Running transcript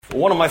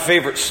One of my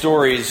favorite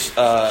stories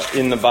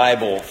in the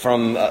Bible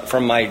from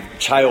my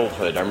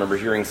childhood, I remember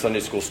hearing Sunday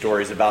school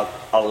stories about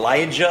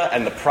Elijah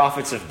and the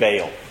prophets of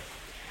Baal.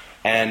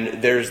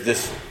 And there's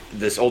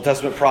this Old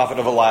Testament prophet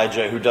of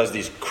Elijah who does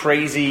these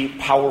crazy,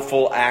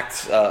 powerful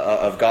acts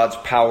of God's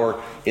power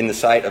in the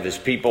sight of his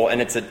people.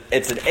 And it's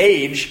an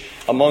age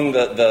among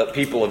the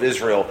people of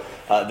Israel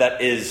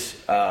that is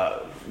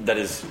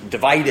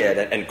divided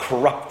and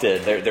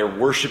corrupted. They're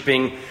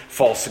worshiping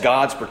false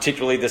gods,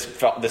 particularly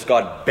this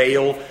god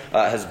Baal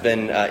has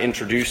been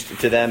introduced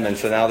to them, and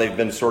so now they've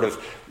been sort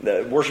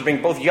of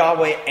worshiping both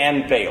Yahweh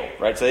and Baal,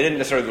 right? So they didn't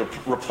necessarily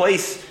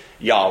replace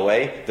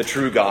Yahweh, the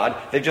true God.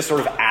 They've just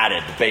sort of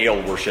added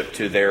Baal worship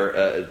to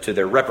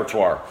their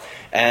repertoire.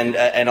 And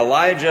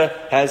Elijah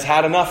has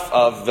had enough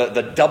of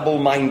the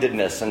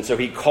double-mindedness, and so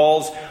he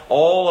calls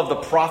all of the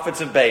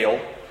prophets of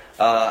Baal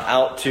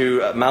out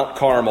to Mount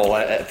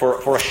Carmel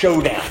for a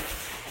showdown.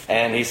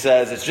 And he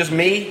says, it's just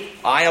me,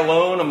 I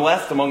alone am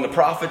left among the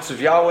prophets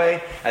of Yahweh,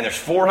 and there's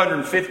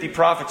 450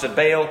 prophets of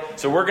Baal,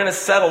 so we're going to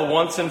settle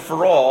once and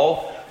for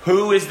all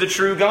who is the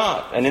true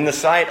God. And in the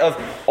sight of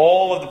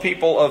all of the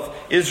people of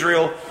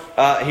Israel,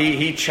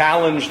 he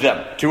challenged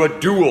them to a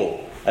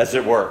duel, as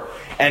it were.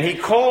 And he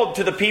called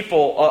to the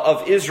people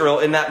of Israel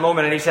in that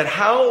moment, and he said,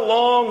 how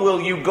long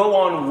will you go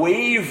on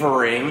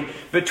wavering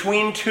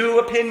between two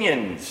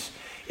opinions?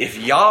 If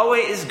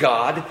Yahweh is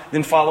God,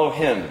 then follow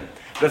him.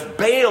 But if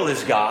Baal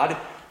is God,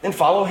 then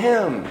follow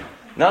him.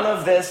 None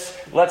of this,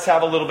 let's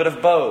have a little bit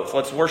of both.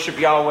 Let's worship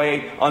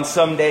Yahweh on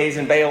some days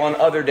and Baal on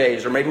other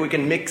days. Or maybe we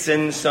can mix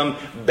in some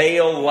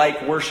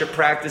Baal-like worship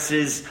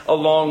practices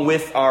along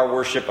with our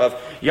worship of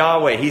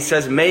Yahweh. He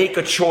says, make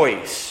a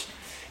choice.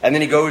 And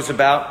then he goes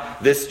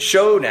about this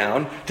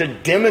showdown to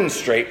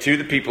demonstrate to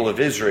the people of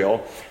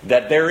Israel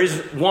that there is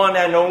one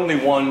and only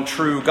one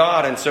true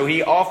God. And so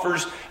he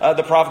offers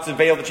the prophets of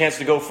Baal the chance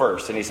to go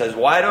first. And he says,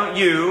 why don't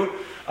you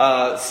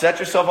set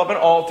yourself up an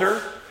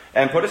altar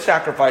and put a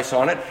sacrifice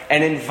on it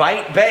and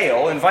invite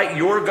Baal, invite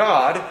your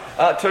God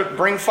to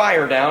bring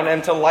fire down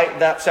and to light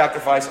that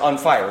sacrifice on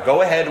fire.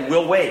 Go ahead,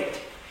 we'll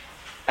wait.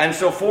 And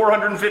so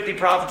 450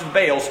 prophets of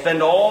Baal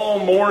spend all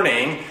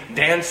morning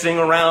dancing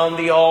around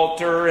the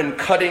altar and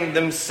cutting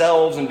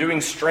themselves and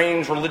doing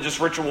strange religious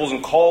rituals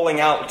and calling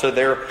out to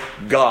their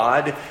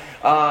God.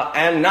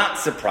 And not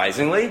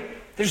surprisingly,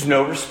 there's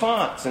no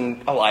response.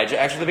 And Elijah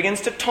actually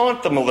begins to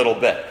taunt them a little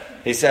bit.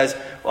 He says,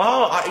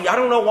 well, I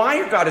don't know why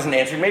your God isn't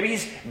answering. Maybe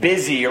he's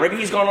busy, or maybe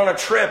he's gone on a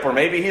trip, or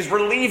maybe he's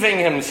relieving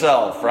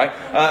himself, right?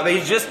 But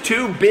he's just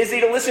too busy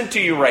to listen to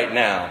you right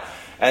now.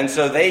 And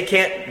so they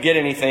can't get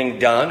anything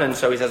done. And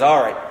so he says,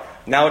 all right,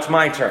 now it's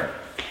my turn.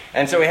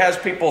 And so he has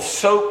people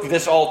soak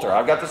this altar.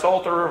 I've got this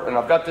altar, and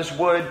I've got this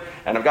wood,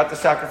 and I've got the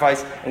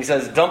sacrifice. And he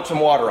says, dump some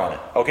water on it.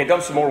 Okay,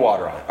 dump some more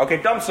water on it.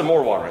 Okay, dump some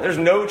more water on it. There's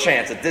no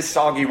chance that this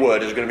soggy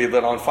wood is going to be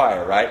lit on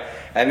fire, right?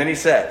 And then he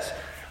says,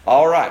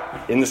 all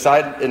right, in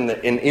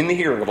the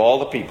hearing of all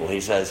the people, he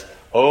says,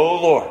 O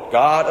Lord,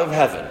 God of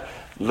heaven,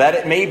 let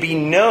it may be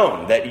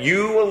known that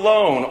you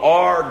alone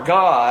are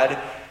God.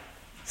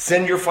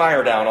 Send your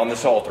fire down on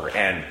this altar.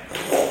 And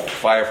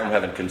fire from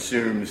heaven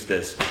consumes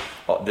this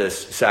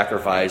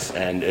sacrifice.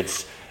 And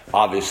it's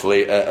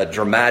obviously a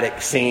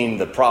dramatic scene.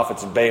 The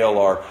prophets of Baal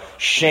are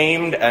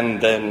shamed and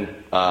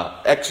then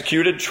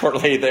executed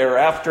shortly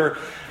thereafter.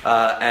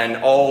 And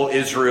all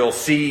Israel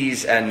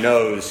sees and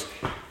knows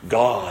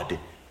God,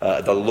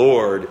 the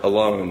Lord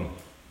alone,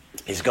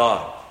 is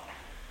God.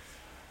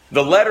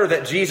 The letter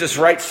that Jesus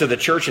writes to the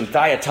church in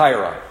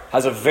Thyatira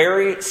has a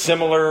very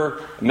similar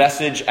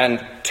message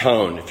and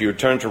tone. If you would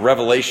turn to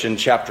Revelation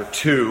chapter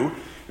 2,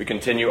 we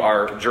continue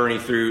our journey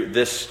through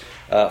this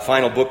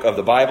final book of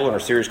the Bible in our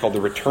series called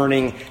The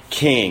Returning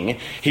King.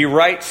 He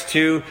writes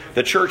to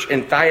the church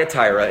in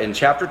Thyatira in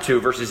chapter 2,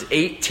 verses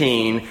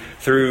 18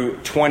 through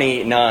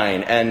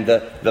 29. And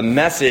the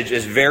message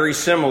is very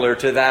similar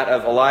to that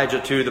of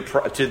Elijah to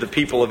the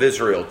people of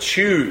Israel.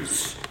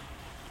 Choose,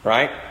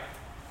 right?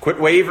 Quit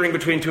wavering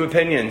between two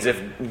opinions.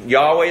 If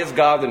Yahweh is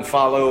God, then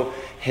follow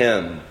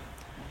him.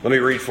 Let me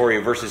read for you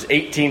verses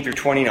 18 through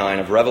 29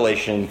 of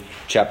Revelation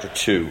chapter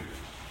 2.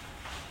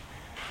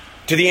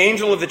 To the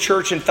angel of the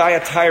church in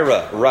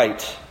Thyatira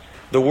write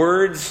the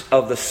words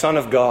of the Son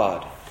of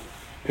God,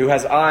 who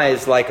has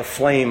eyes like a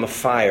flame of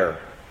fire,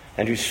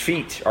 and whose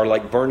feet are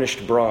like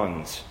burnished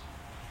bronze.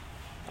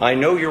 I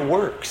know your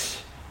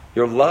works,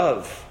 your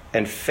love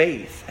and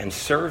faith and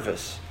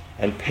service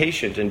and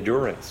patient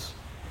endurance,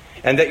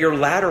 and that your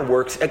latter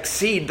works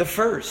exceed the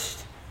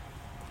first.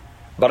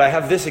 But I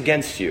have this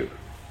against you,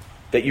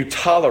 that you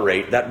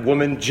tolerate that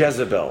woman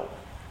Jezebel,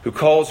 who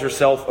calls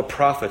herself a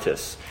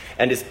prophetess,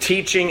 and is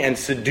teaching and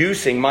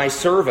seducing my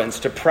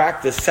servants to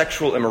practice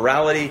sexual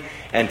immorality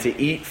and to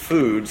eat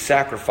food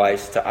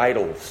sacrificed to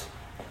idols.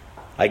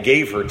 I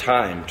gave her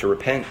time to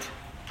repent,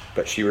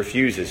 but she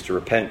refuses to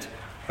repent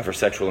of her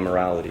sexual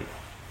immorality.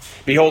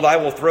 Behold, I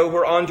will throw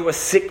her onto a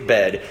sick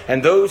bed,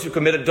 and those who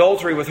commit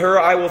adultery with her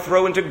I will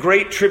throw into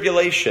great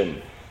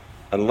tribulation,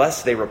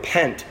 unless they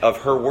repent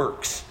of her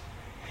works.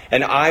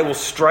 And I will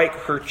strike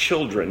her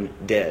children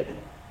dead.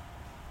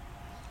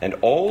 and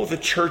all the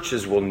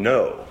churches will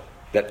know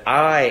that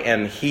I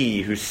am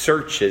he who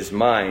searches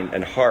mind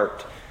and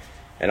heart,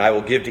 and I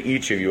will give to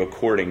each of you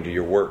according to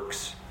your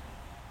works.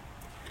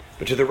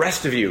 But to the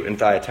rest of you in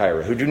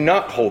Thyatira who do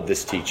not hold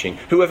this teaching,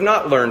 who have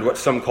not learned what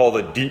some call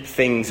the deep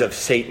things of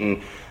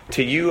Satan,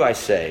 to you I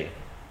say,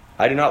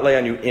 I do not lay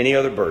on you any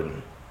other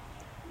burden.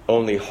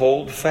 Only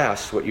hold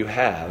fast what you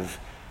have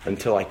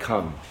until I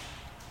come.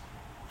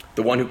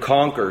 The one who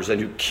conquers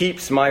and who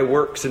keeps my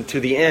works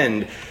unto the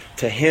end,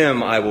 to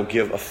him I will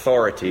give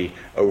authority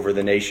over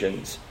the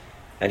nations,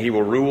 and he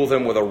will rule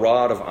them with a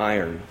rod of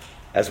iron,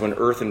 as when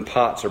earthen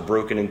pots are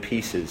broken in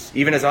pieces,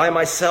 even as I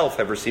myself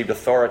have received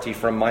authority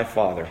from my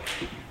Father,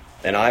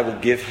 and I will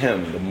give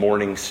him the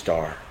morning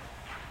star.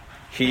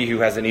 He who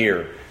has an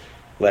ear,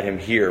 let him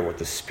hear what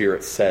the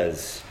Spirit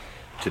says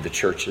to the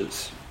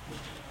churches.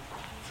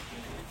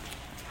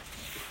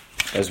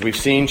 As we've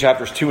seen,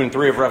 chapters 2 and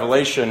 3 of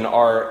Revelation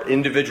are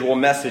individual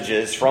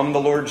messages from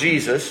the Lord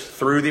Jesus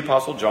through the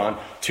Apostle John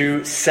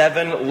to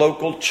 7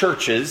 local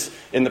churches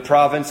in the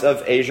province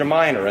of Asia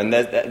Minor. And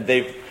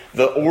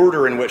the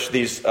order in which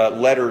these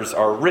letters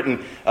are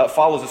written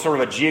follows a sort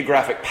of a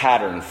geographic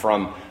pattern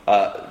from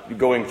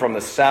going from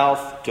the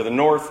south to the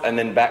north and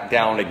then back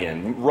down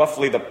again.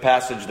 Roughly the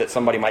passage that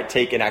somebody might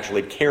take in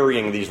actually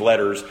carrying these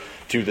letters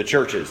to the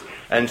churches.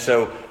 And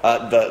so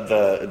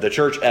the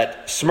church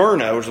at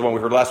Smyrna, which is the one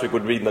we heard last week,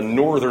 would be the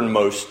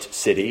northernmost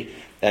city.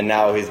 And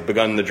now he's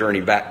begun the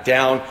journey back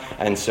down.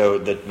 And so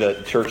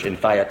the church in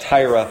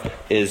Thyatira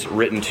is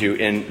written to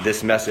in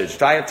this message.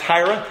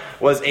 Thyatira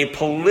was a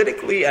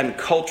politically and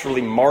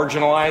culturally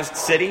marginalized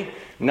city,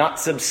 not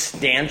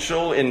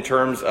substantial in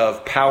terms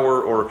of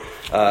power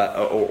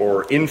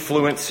or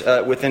influence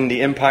within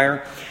the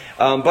empire.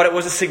 But it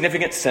was a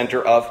significant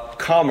center of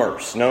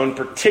commerce, known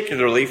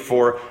particularly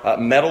for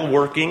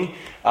metalworking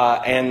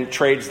and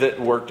trades that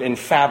worked in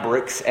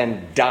fabrics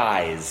and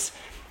dyes.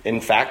 In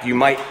fact, you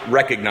might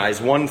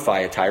recognize one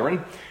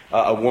Thyatiran,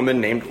 a woman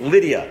named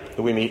Lydia,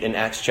 who we meet in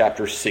Acts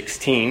chapter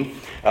 16,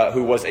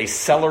 who was a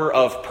seller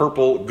of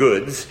purple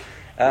goods.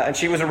 And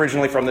she was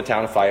originally from the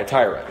town of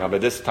Thyatira. Now, by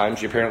this time,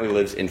 she apparently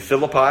lives in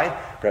Philippi.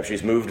 Perhaps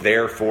she's moved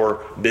there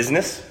for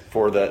business,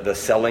 for the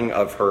selling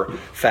of her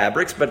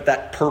fabrics. But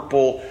that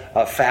purple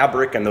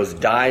fabric and those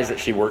dyes that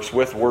she works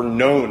with were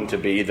known to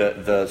be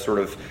the sort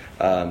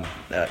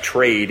of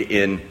trade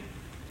in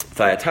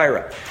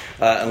Thyatira.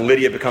 And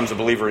Lydia becomes a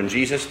believer in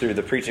Jesus through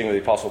the preaching of the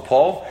Apostle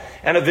Paul.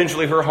 And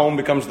eventually her home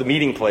becomes the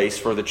meeting place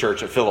for the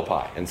church at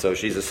Philippi. And so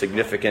she's a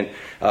significant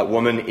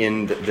woman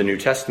in the New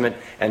Testament.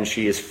 And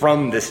she is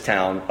from this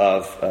town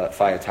of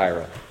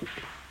Thyatira.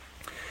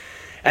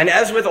 And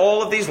as with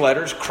all of these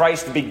letters,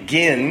 Christ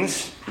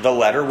begins the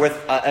letter with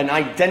an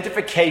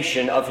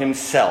identification of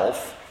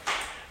himself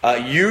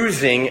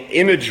using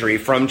imagery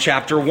from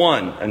chapter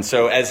 1. And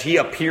so as he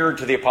appeared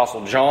to the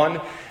Apostle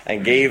John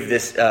and gave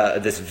this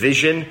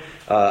vision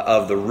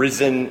of the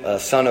risen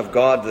Son of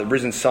God, the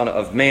risen Son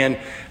of Man,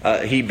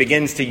 he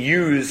begins to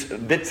use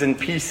bits and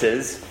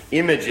pieces,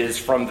 images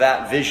from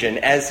that vision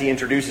as he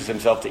introduces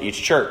himself to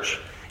each church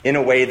in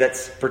a way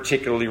that's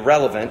particularly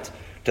relevant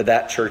to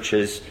that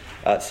church's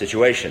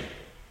situation.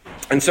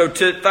 And so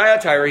to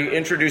Thyatira, he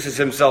introduces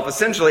himself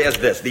essentially as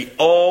this, the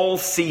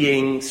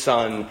all-seeing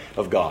Son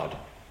of God.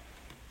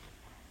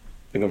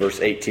 Look at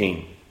verse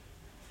 18.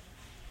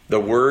 The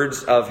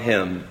words of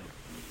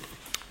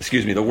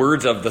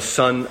the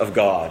Son of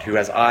God, who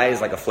has eyes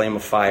like a flame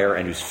of fire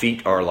and whose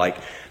feet are like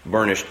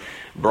burnished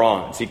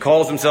bronze. He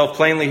calls himself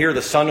plainly here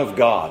the Son of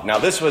God. Now,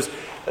 this was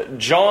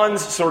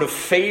John's sort of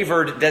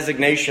favored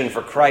designation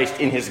for Christ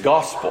in his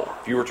gospel.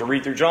 If you were to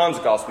read through John's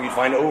gospel, you'd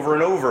find over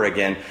and over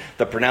again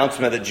the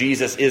pronouncement that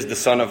Jesus is the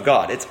Son of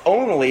God. It's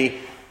only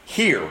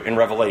here in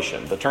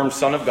Revelation. The term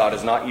Son of God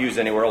is not used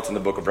anywhere else in the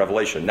book of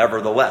Revelation.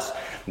 Nevertheless,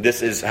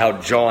 this is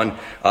how John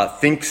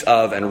thinks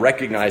of and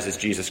recognizes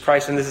Jesus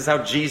Christ, and this is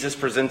how Jesus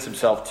presents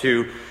himself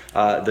to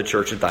the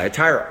church at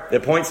Thyatira.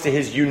 It points to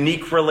his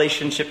unique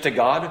relationship to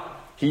God.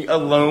 He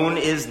alone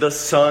is the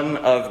Son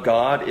of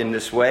God in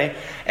this way,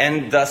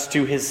 and thus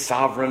to his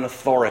sovereign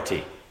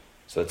authority.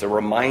 So it's a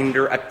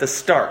reminder at the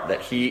start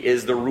that he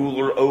is the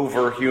ruler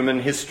over human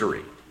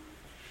history.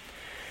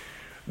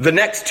 The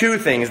next two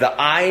things, the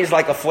eyes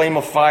like a flame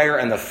of fire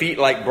and the feet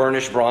like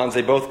burnished bronze,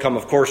 they both come,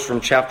 of course, from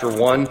chapter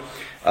 1,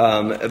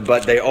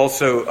 but they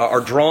also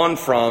are drawn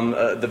from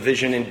the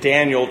vision in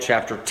Daniel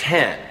chapter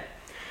 10.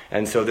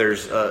 And so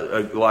there's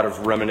a lot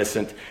of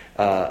reminiscent,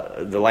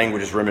 the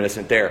language is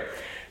reminiscent there.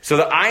 So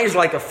the eyes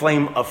like a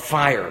flame of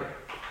fire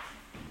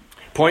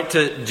point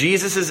to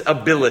Jesus'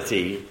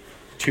 ability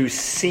to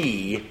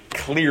see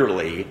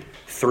clearly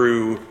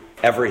through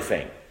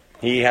everything.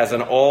 He has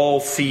an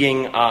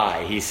all-seeing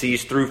eye. He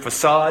sees through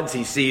facades.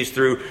 He sees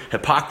through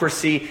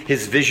hypocrisy.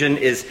 His vision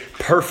is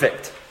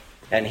perfect.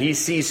 And he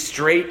sees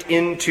straight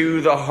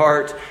into the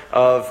heart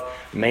of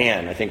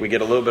man. I think we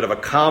get a little bit of a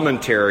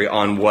commentary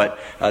on what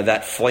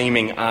that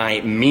flaming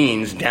eye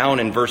means down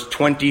in verse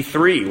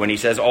 23 when he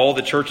says, all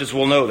the churches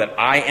will know that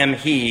I am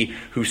he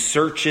who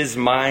searches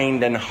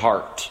mind and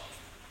heart.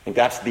 I think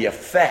that's the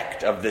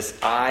effect of this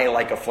eye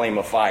like a flame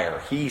of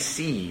fire. He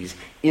sees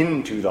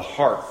into the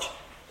heart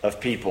of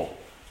people.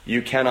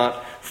 You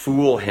cannot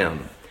fool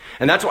him.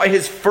 And that's why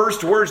his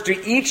first words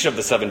to each of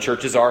the 7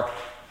 churches are,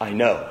 I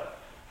know.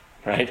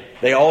 Right?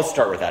 They all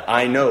start with that.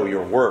 I know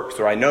your works,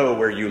 or I know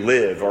where you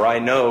live, or I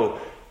know,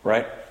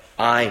 right?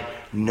 I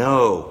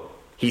know.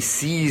 He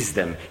sees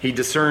them. He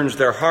discerns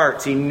their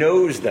hearts. He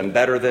knows them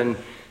better than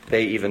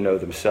they even know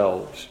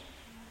themselves.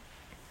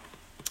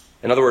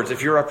 In other words,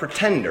 if you're a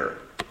pretender,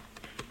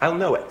 I'll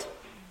know it.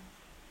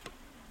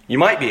 You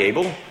might be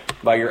able,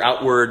 by your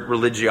outward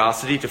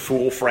religiosity, to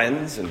fool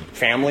friends and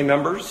family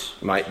members.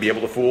 You might be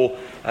able to fool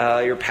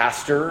your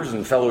pastors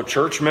and fellow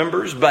church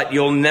members, but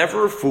you'll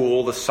never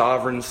fool the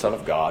sovereign Son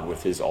of God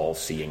with his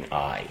all-seeing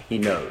eye. He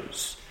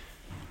knows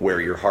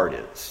where your heart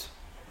is.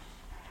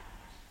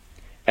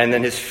 And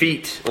then his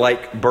feet,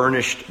 like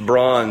burnished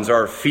bronze,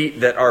 are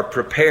feet that are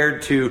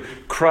prepared to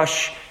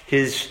crush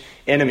his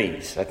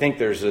enemies. I think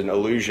there's an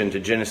allusion to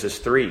Genesis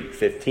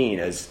 3:15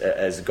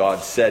 as God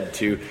said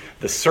to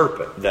the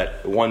serpent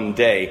that one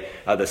day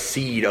the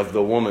seed of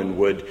the woman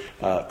would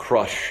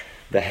crush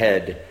the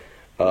head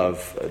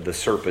of the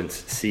serpent's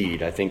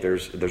seed. I think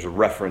there's a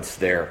reference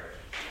there.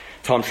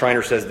 Tom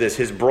Schreiner says this: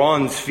 his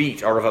bronze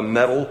feet are of a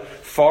metal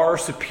far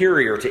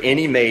superior to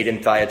any made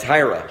in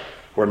Thyatira,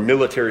 where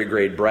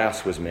military-grade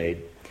brass was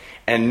made,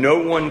 and no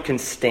one can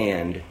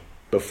stand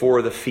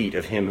before the feet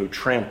of him who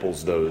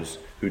tramples those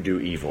who do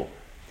evil.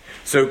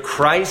 So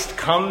Christ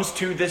comes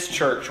to this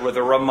church with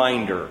a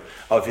reminder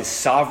of his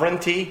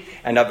sovereignty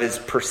and of his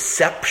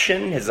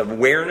perception, his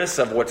awareness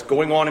of what's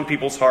going on in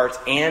people's hearts,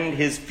 and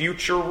his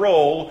future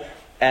role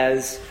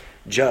as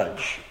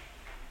judge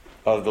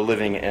of the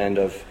living and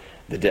of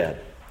the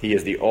dead. He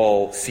is the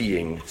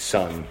all-seeing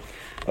Son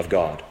of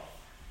God.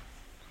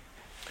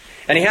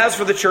 And he has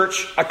for the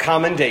church a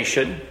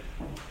commendation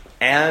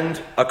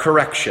and a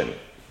correction,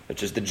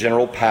 which is the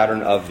general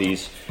pattern of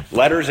these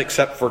letters,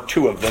 except for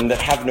 2 of them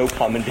that have no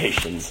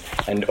commendations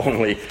and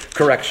only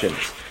corrections.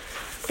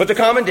 But the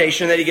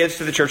commendation that he gives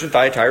to the church in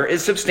Thyatira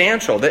is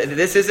substantial.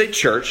 This is a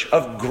church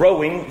of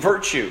growing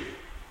virtue.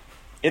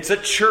 It's a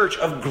church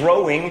of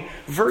growing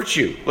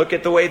virtue. Look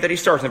at the way that he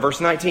starts in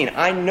verse 19.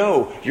 I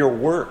know your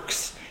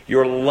works,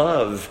 your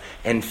love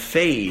and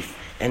faith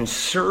and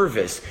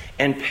service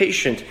and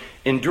patient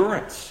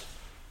endurance.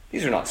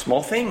 These are not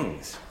small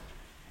things.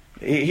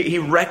 He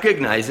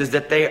recognizes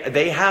that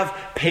they have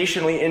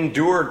patiently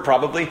endured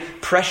probably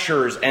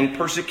pressures and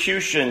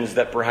persecutions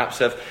that perhaps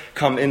have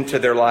come into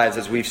their lives,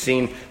 as we've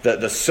seen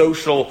the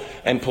social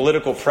and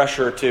political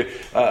pressure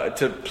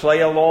to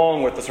play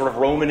along with the sort of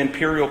Roman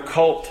imperial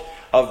cult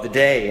of the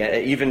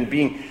day. Even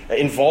being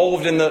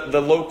involved in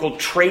the local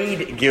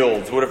trade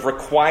guilds would have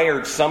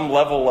required some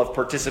level of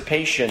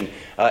participation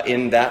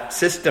in that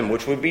system,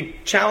 which would be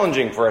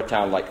challenging for a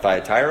town like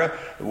Thyatira,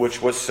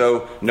 which was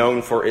so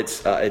known for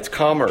its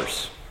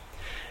commerce.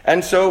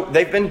 And so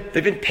they've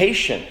been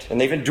patient, and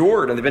they've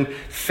endured, and they've been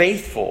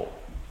faithful.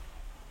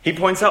 He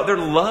points out their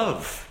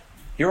love.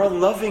 You're a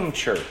loving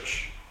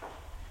church.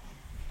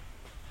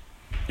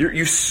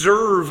 You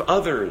serve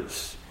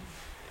others.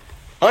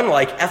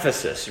 Unlike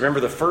Ephesus, remember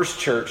the first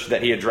church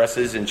that he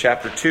addresses in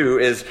chapter 2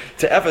 is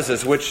to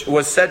Ephesus, which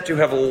was said to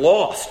have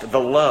lost the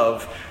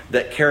love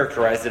that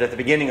characterized it at the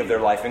beginning of their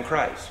life in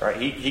Christ. Right?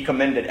 He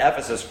commended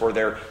Ephesus for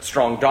their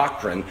strong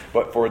doctrine,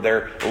 but for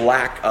their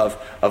lack of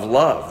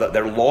love,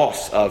 their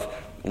loss of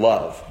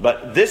love.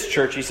 But this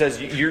church, he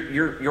says,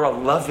 you're a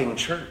loving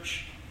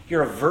church.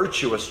 You're a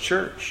virtuous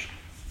church.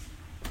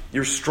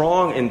 You're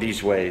strong in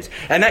these ways.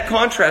 And that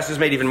contrast is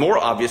made even more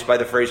obvious by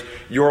the phrase,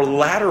 your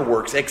latter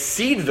works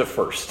exceed the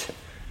first.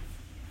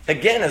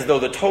 Again, as though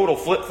the total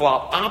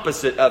flip-flop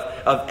opposite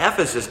of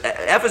Ephesus.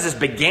 Ephesus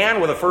began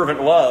with a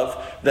fervent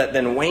love that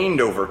then waned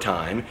over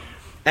time.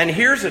 And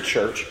here's a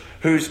church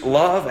whose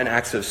love and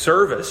acts of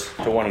service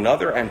to one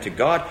another and to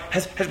God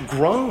has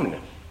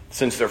grown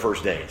since their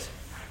first days.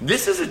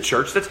 This is a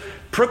church that's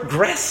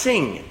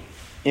progressing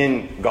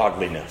in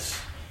godliness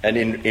and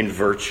in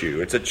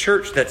virtue. It's a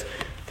church that's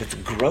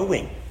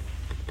growing.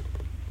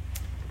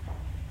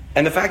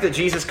 And the fact that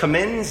Jesus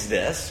commends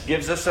this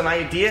gives us an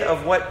idea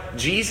of what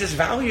Jesus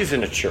values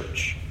in a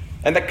church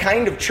and the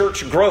kind of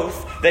church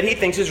growth that he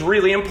thinks is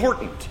really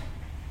important.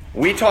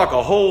 We talk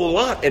a whole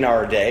lot in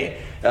our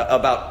day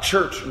about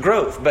church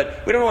growth,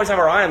 but we don't always have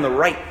our eye on the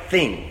right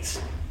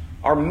things.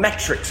 Our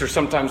metrics are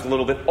sometimes a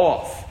little bit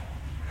off.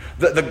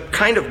 The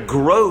kind of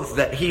growth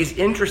that he's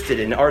interested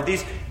in are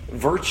these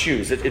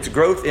virtues. It's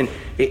growth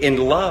in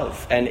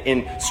love and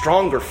in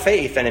stronger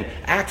faith and in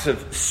acts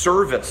of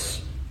service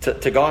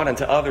to God and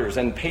to others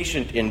and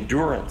patient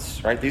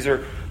endurance. Right? These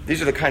are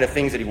the kind of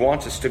things that he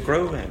wants us to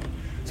grow in.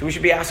 So we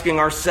should be asking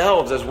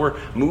ourselves as we're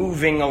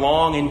moving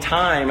along in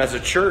time as a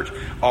church,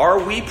 are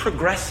we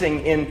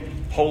progressing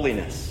in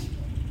holiness?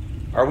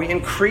 Are we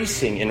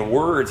increasing in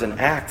words and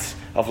acts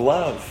of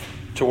love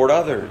toward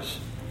others?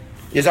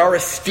 Is our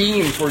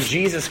esteem for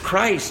Jesus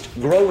Christ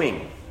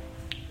growing?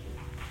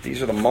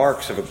 These are the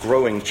marks of a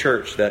growing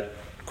church that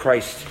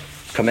Christ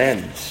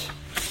commends.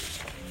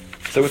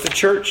 So with the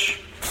church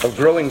of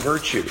growing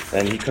virtue,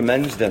 and he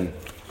commends them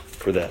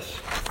for this.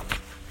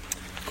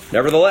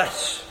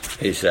 Nevertheless,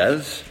 he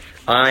says,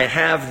 I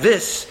have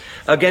this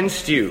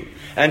against you.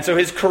 And so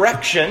his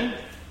correction,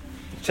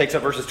 takes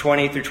up verses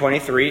 20 through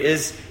 23,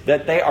 is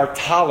that they are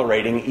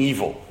tolerating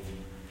evil.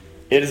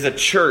 It is a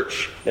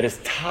church that is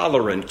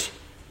tolerant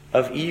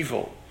of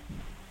evil.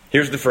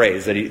 Here's the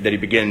phrase that he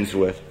begins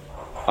with.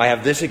 I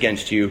have this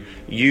against you.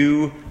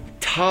 You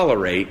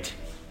tolerate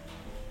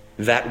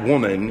that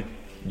woman,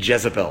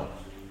 Jezebel.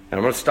 And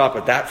I'm going to stop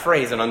at that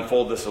phrase and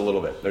unfold this a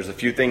little bit. There's a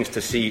few things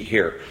to see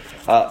here.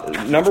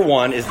 Number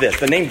one is this.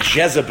 The name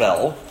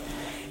Jezebel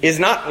is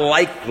not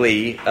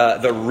likely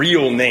the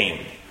real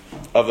name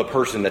of the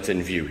person that's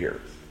in view here.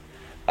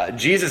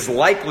 Jesus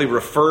likely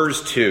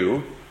refers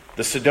to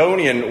the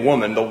Sidonian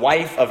woman, the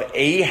wife of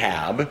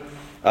Ahab,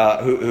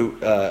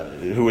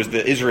 who was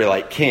the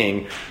Israelite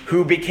king,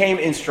 who became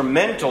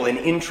instrumental in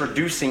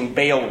introducing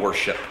Baal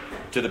worship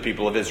to the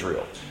people of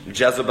Israel.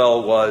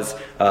 Jezebel was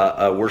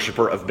a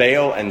worshiper of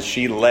Baal, and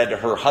she led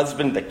her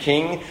husband, the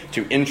king,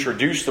 to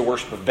introduce the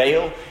worship of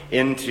Baal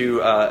into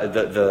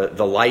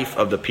the life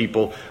of the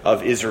people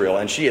of Israel.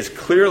 And she is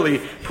clearly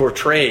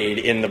portrayed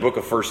in the book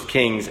of 1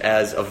 Kings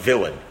as a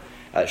villain.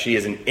 She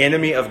is an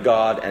enemy of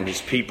God and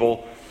his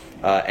people,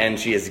 and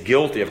she is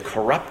guilty of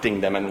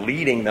corrupting them and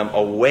leading them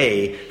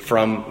away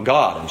from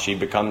God. And she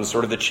becomes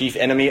sort of the chief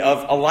enemy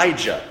of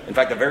Elijah. In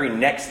fact, the very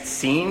next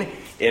scene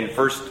in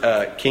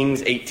 1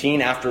 Kings 18,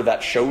 after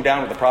that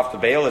showdown with the prophet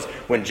of Baal, is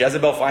when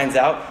Jezebel finds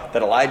out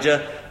that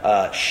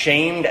Elijah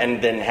shamed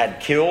and then had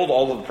killed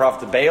all of the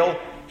prophets of Baal.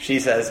 She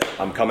says,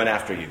 I'm coming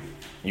after you.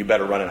 You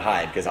better run and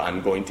hide because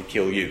I'm going to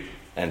kill you.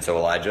 And so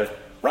Elijah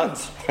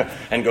runs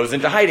and goes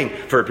into hiding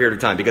for a period of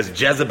time because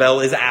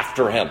Jezebel is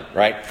after him,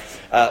 right?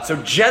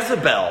 So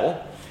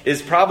Jezebel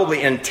is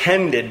probably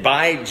intended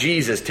by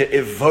Jesus to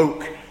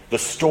evoke the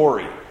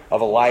story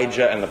of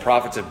Elijah and the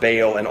prophets of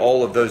Baal and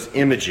all of those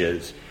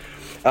images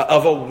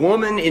of a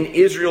woman in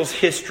Israel's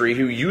history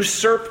who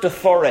usurped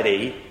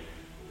authority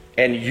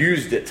and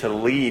used it to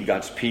lead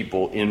God's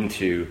people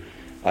into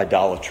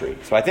idolatry.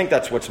 So I think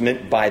that's what's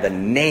meant by the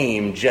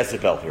name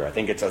Jezebel here. I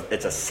think it's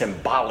a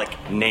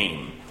symbolic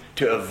name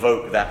to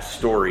evoke that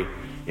story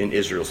in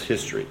Israel's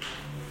history.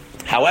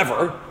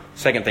 However,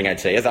 second thing I'd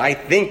say is I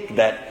think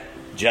that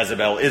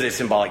Jezebel is a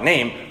symbolic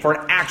name for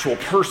an actual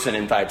person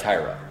in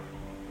Thyatira.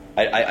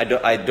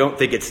 I don't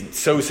think it's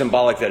so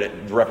symbolic that it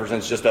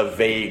represents just a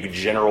vague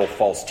general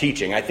false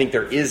teaching. I think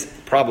there is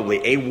probably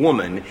a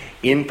woman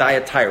in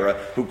Thyatira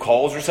who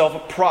calls herself a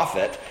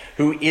prophet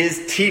who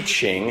is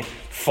teaching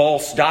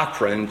false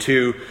doctrine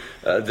to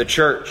the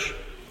church.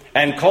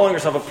 And calling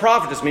herself a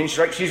prophetess means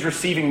she's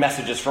receiving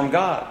messages from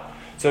God.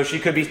 So she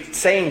could be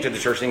saying to the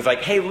church things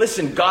like, hey,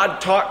 listen,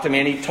 God talked to me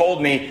and he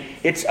told me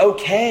it's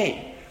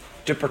okay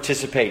to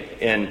participate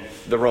in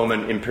the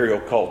Roman imperial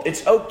cult.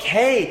 It's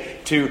okay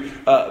to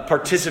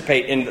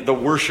participate in the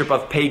worship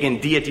of pagan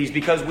deities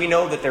because we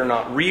know that they're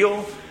not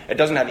real. It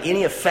doesn't have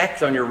any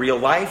effect on your real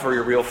life or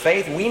your real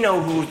faith. We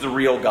know who's the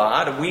real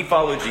God. We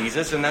follow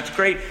Jesus, and that's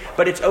great.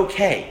 But it's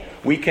okay.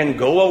 We can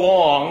go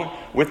along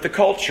with the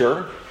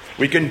culture.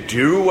 We can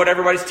do what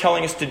everybody's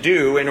telling us to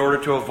do in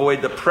order to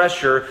avoid the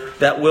pressure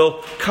that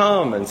will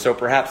come. And so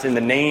perhaps in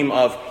the name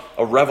of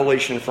a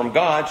revelation from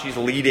God, she's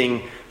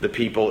leading the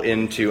people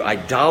into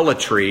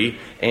idolatry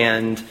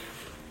and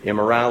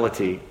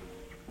immorality.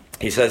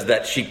 He says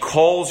that she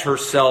calls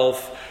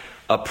herself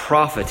a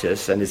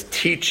prophetess and is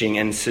teaching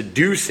and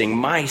seducing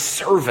my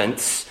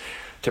servants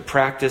to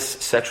practice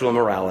sexual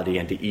immorality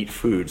and to eat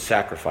food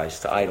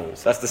sacrificed to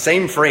idols. That's the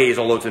same phrase,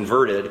 although it's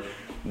inverted,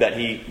 that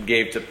he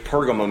gave to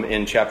Pergamum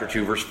in chapter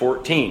 2, verse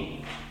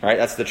 14. Right?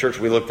 That's the church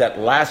we looked at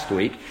last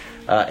week.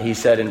 He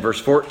said in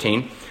verse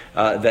 14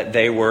 that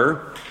they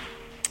were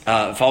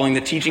following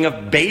the teaching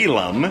of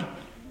Balaam,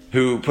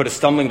 who put a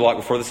stumbling block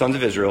before the sons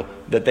of Israel,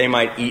 that they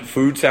might eat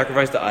food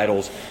sacrificed to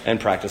idols and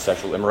practice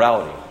sexual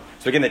immorality.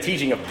 So again, the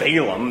teaching of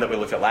Balaam that we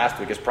looked at last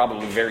week is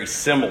probably very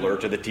similar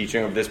to the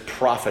teaching of this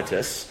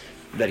prophetess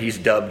that he's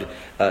dubbed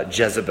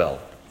Jezebel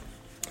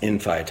in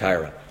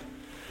Thyatira.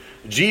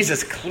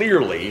 Jesus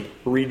clearly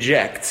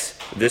rejects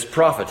this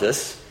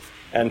prophetess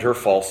and her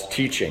false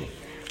teaching.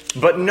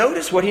 But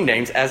notice what he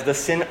names as the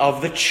sin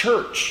of the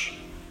church.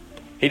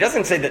 He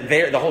doesn't say that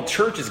the whole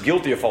church is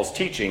guilty of false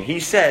teaching. He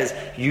says,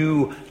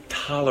 you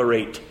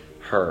tolerate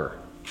her.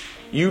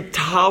 You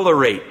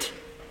tolerate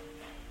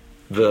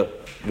the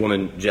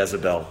woman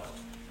Jezebel,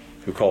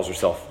 who calls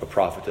herself a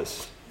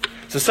prophetess.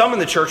 So some in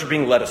the church are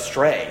being led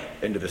astray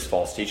into this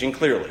false teaching,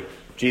 clearly.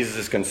 Jesus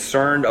is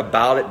concerned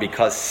about it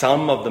because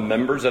some of the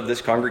members of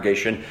this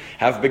congregation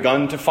have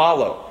begun to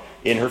follow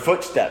in her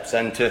footsteps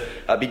and to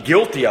be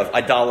guilty of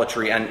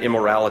idolatry and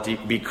immorality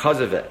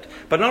because of it.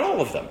 But not all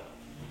of them.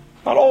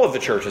 Not all of the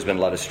church has been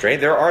led astray.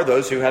 There are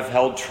those who have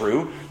held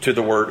true to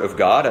the Word of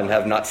God and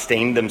have not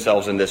stained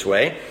themselves in this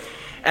way.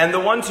 And the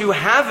ones who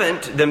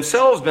haven't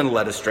themselves been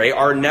led astray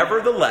are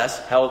nevertheless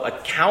held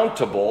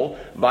accountable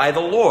by the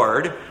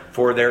Lord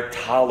for their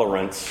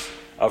tolerance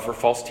of her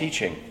false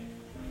teaching.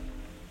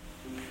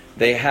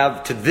 They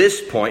have, to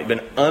this point,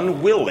 been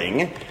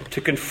unwilling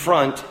to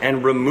confront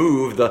and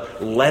remove the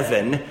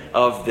leaven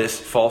of this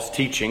false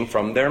teaching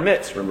from their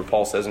midst. Remember,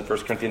 Paul says in 1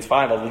 Corinthians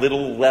 5, a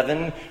little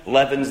leaven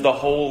leavens the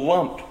whole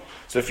lump.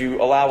 So if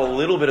you allow a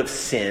little bit of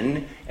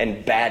sin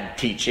and bad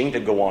teaching to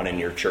go on in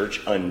your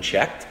church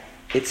unchecked,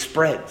 it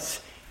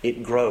spreads,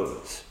 it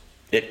grows,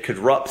 it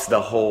corrupts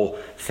the whole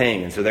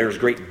thing. And so there's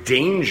great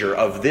danger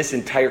of this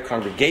entire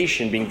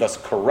congregation being thus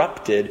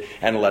corrupted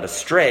and led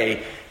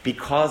astray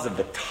because of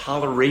the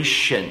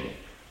toleration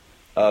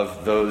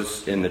of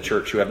those in the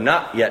church who have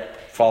not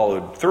yet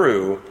followed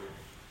through,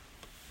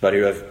 but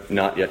who have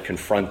not yet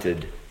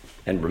confronted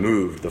and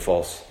removed the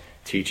false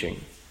teaching.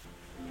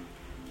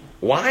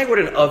 Why would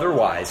an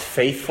otherwise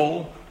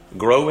faithful,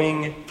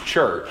 growing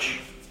church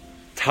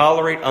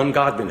tolerate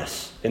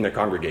ungodliness in their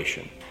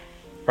congregation?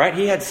 Right?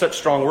 He had such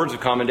strong words of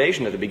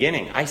commendation at the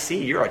beginning. I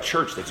see you're a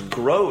church that's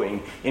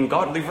growing in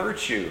godly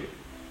virtue.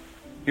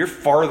 You're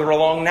farther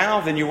along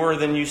now than you were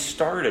when you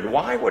started.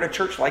 Why would a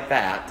church like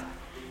that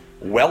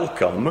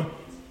welcome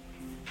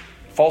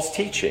false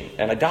teaching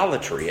and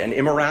idolatry and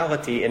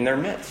immorality in their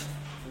midst?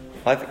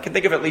 I can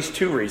think of at least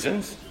two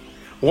reasons.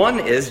 One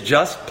is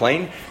just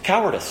plain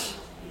cowardice.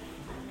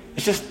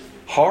 It's just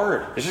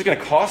hard. It's just going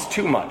to cost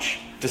too much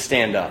to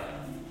stand up,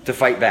 to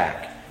fight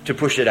back, to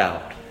push it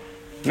out.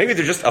 Maybe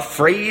they're just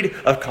afraid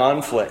of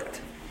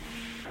conflict,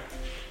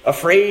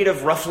 afraid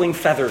of ruffling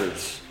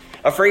feathers,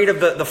 afraid of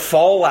the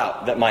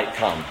fallout that might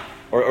come,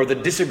 or the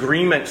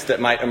disagreements that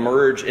might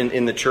emerge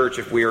in the church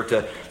if we are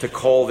to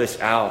call this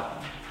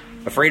out.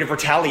 Afraid of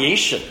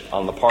retaliation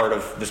on the part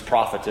of this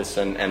prophetess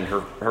and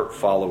her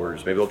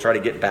followers. Maybe they'll try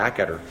to get back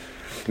at her.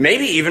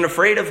 Maybe even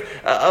afraid of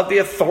the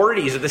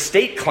authorities of the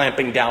state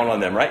clamping down on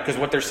them, right? Because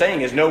what they're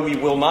saying is, no, we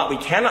will not, we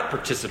cannot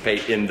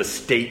participate in the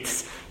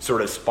state's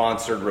sort of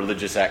sponsored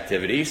religious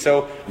activity.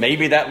 So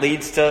maybe that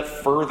leads to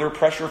further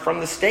pressure from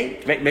the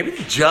state. Maybe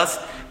they're just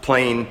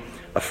plain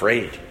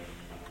afraid.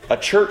 A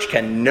church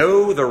can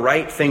know the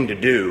right thing to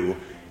do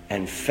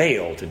and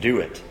fail to do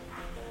it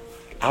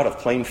out of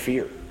plain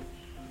fear.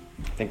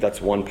 I think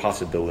that's one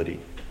possibility.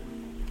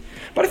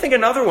 But I think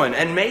another one,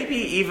 and maybe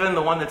even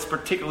the one that's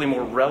particularly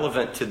more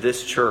relevant to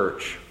this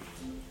church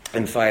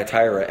in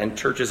Thyatira and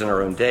churches in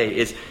our own day,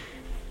 is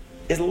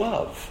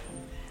love,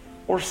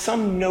 or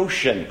some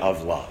notion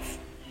of love.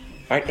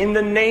 Right? In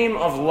the name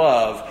of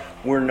love,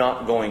 we're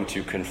not going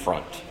to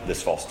confront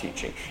this false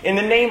teaching. In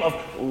the name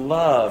of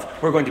love,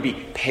 we're going to be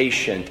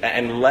patient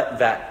and let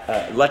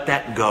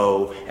that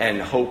go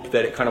and hope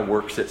that it kind of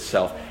works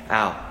itself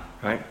out.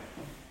 Right?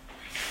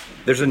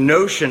 There's a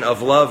notion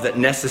of love that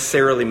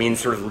necessarily means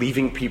sort of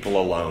leaving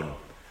people alone.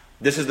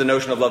 This is the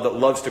notion of love that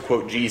loves to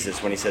quote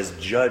Jesus when he says,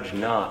 "Judge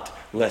not,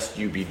 lest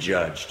you be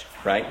judged."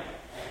 Right?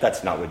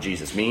 That's not what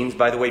Jesus means,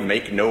 by the way.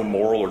 Make no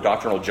moral or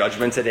doctrinal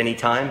judgments at any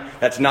time.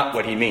 That's not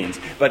what he means.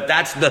 But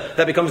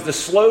that becomes the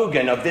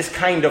slogan of this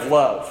kind of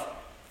love.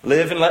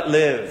 Live and let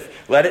live.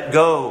 Let it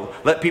go.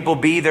 Let people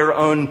be their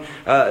own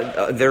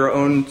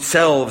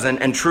selves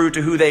and true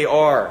to who they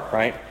are.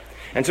 Right?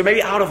 And so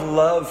maybe out of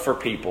love for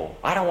people,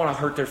 I don't want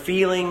to hurt their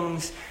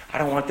feelings. I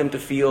don't want them to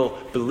feel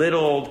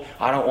belittled.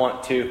 I don't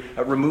want to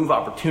remove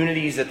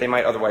opportunities that they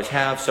might otherwise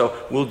have. So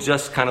we'll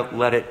just kind of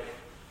let it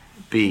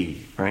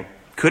be, right?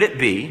 Could it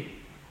be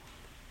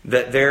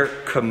that their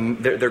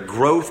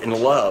growth in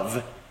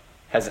love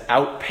has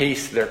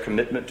outpaced their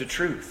commitment to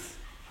truth?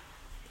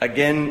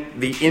 Again,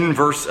 the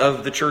inverse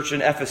of the church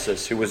in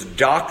Ephesus, who was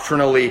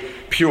doctrinally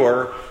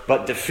pure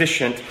but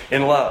deficient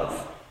in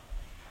love.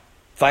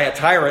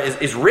 Thyatira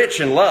is rich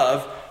in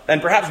love,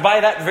 and perhaps by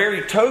that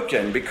very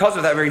token, because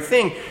of that very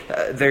thing,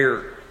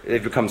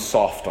 they've become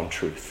soft on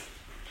truth.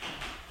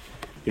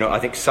 You know, I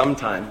think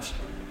sometimes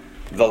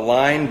the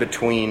line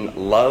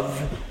between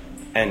love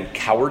and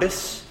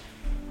cowardice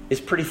is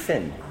pretty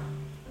thin.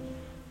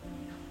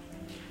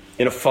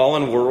 In a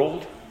fallen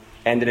world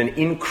and in an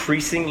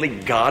increasingly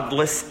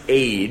godless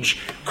age,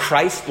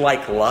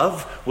 Christ-like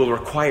love will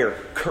require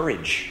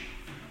courage.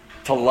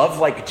 To love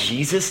like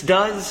Jesus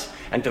does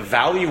and to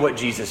value what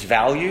Jesus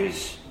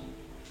values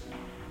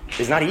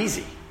is not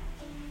easy.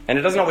 And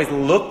it doesn't always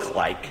look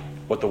like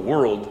what the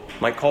world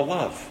might call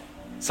love.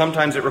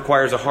 Sometimes it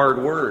requires a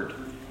hard word.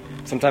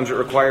 Sometimes it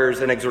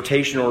requires an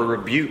exhortation or a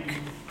rebuke.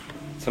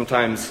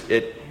 Sometimes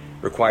it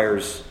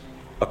requires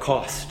a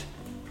cost.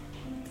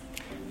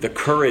 The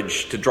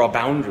courage to draw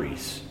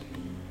boundaries.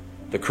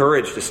 The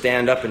courage to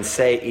stand up and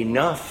say,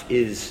 enough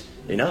is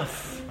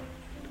enough.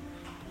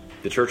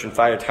 The church in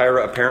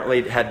Thyatira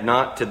apparently had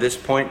not, to this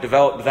point,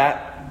 developed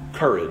that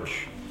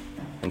courage.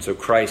 And so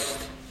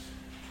Christ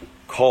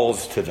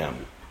calls to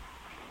them.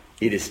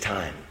 It is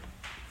time.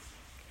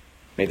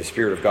 May the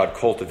Spirit of God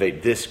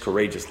cultivate this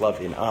courageous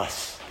love in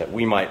us, that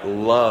we might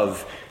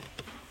love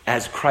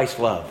as Christ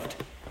loved,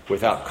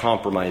 without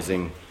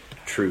compromising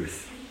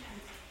truth.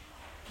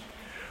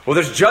 Well,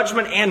 there's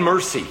judgment and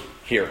mercy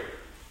here.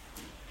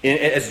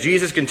 As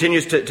Jesus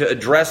continues to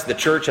address the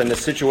church and the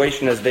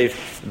situation as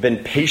they've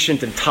been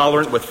patient and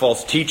tolerant with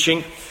false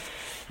teaching,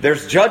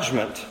 there's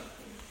judgment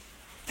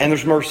and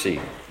there's mercy.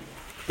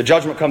 The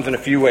judgment comes in a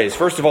few ways.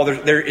 First of all,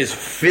 there is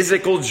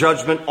physical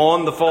judgment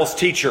on the false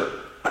teacher.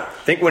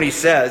 Think when he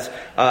says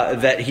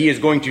that he is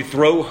going to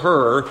throw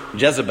her,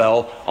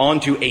 Jezebel,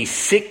 onto a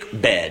sick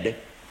bed.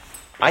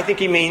 I think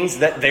he means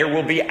that there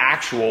will be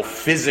actual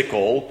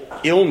physical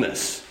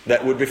illness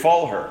that would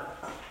befall her.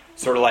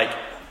 Sort of like,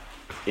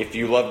 if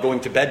you love going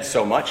to bed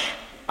so much,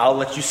 I'll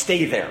let you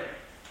stay there.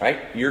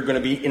 Right? You're going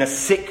to be in a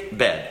sick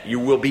bed.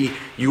 You will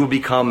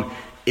become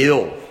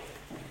ill.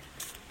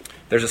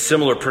 There's a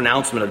similar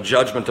pronouncement of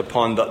judgment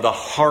upon the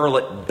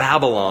harlot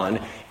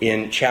Babylon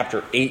in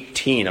chapter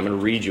 18. I'm going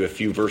to read you a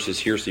few verses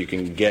here so you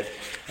can get,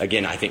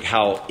 again, I think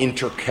how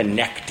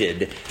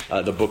interconnected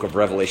the book of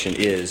Revelation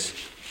is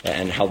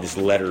and how these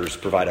letters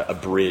provide a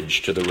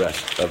bridge to the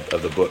rest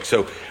of the book.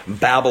 So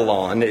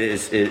Babylon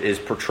is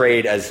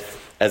portrayed as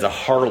a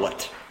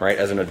harlot, right,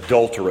 as an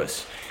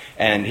adulteress.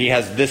 And he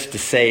has this to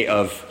say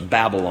of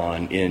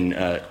Babylon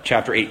in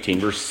chapter 18,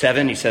 verse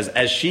 7. He says,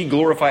 "As she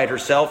glorified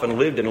herself and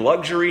lived in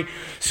luxury,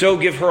 so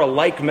give her a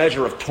like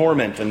measure of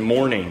torment and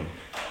mourning.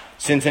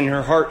 Since in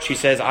her heart she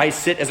says, I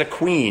sit as a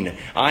queen,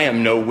 I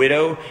am no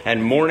widow,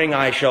 and mourning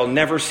I shall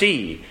never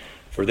see.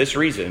 For this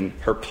reason,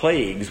 her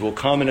plagues will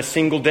come in a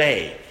single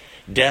day,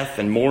 death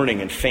and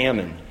mourning and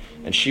famine,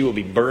 and she will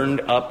be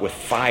burned up with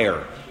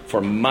fire. For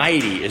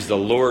mighty is the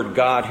Lord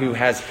God who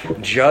has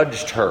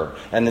judged her."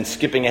 And then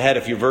skipping ahead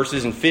a few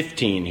verses in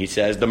 15, he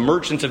says, "The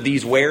merchants of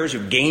these wares who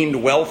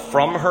gained wealth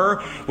from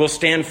her will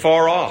stand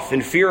far off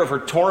in fear of her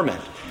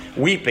torment,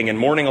 weeping and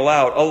mourning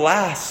aloud.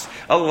 Alas,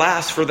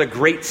 alas for the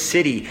great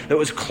city that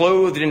was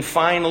clothed in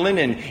fine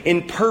linen,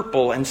 in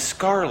purple and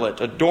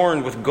scarlet,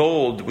 adorned with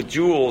gold, with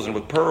jewels and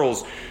with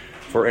pearls.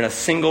 For in a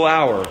single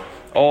hour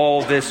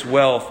all this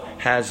wealth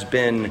has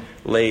been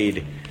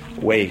laid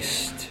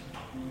waste."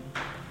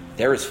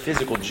 There is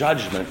physical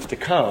judgment to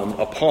come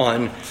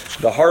upon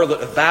the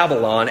harlot of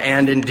Babylon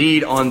and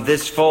indeed on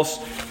this false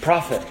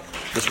prophet,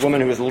 this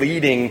woman who is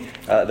leading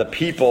the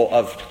people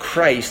of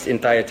Christ in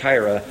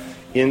Thyatira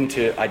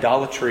into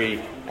idolatry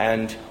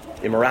and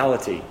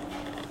immorality.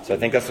 So I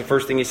think that's the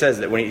first thing he says,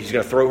 that when he's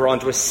going to throw her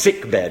onto a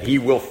sick bed, he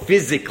will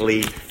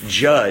physically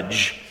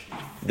judge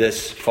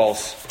this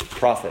false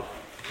prophet.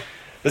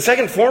 The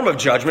second form of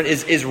judgment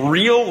is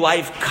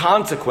real-life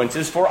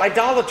consequences for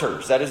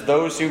idolaters. That is,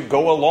 those who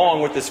go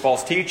along with this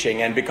false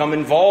teaching and become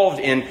involved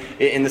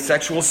in the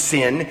sexual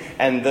sin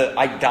and the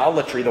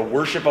idolatry, the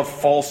worship of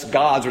false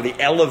gods, or the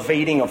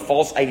elevating of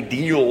false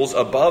ideals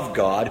above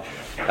God,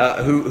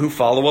 who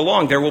follow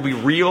along. There will be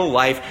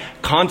real-life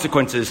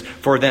consequences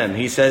for them.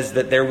 He says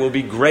that there will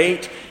be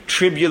great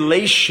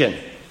tribulation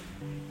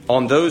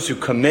on those who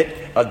commit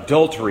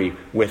adultery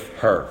with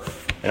her.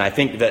 And I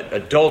think that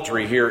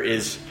adultery here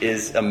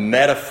is a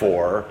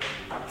metaphor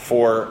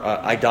for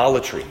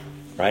idolatry,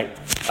 right?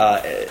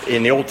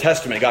 In the Old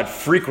Testament, God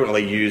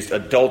frequently used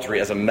adultery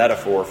as a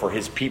metaphor for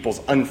his people's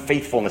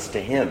unfaithfulness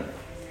to him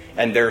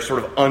and their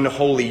sort of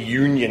unholy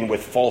union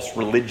with false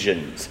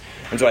religions.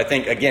 And so I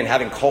think, again,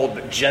 having called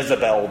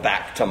Jezebel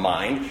back to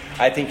mind,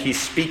 I think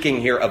he's speaking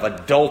here of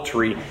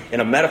adultery in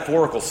a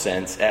metaphorical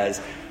sense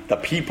as the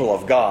people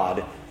of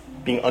God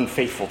being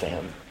unfaithful to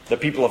him. The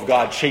people of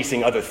God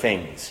chasing other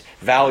things,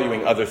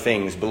 valuing other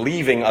things,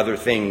 believing other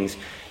things,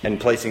 and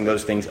placing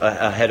those things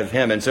ahead of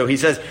him. And so he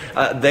says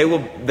they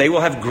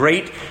will have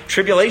great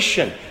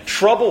tribulation.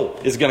 Trouble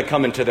is going to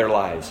come into their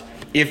lives.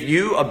 If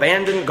you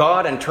abandon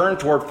God and turn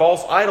toward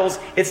false idols,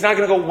 it's not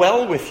going to go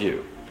well with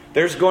you.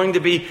 There's going to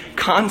be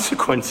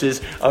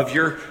consequences of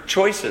your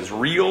choices,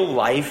 real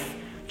life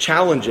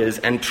challenges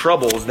and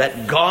troubles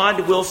that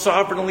God will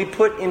sovereignly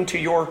put into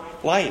your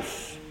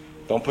life.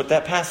 Don't put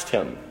that past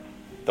him.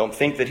 Don't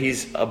think that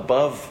he's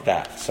above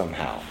that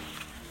somehow,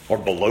 or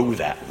below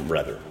that,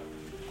 rather.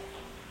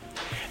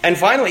 And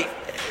finally,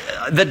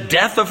 the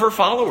death of her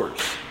followers.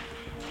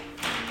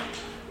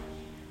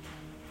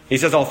 He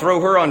says, "I'll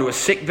throw her onto a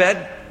sick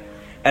bed,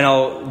 and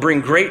I'll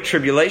bring great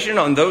tribulation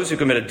on those who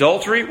commit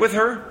adultery with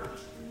her,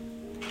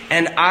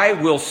 and I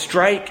will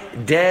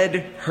strike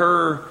dead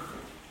her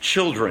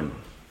children."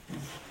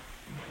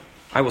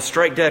 I will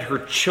strike dead her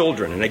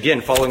children. And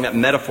again, following that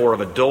metaphor of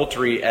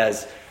adultery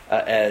as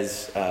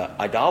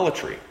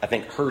idolatry, I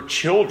think her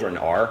children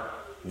are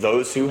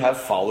those who have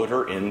followed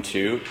her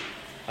into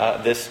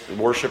this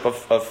worship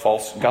of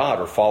false god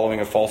or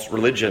following of false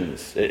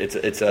religions.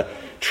 It's a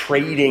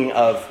trading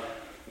of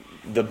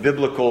the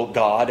biblical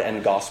God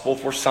and gospel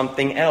for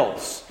something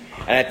else.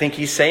 And I think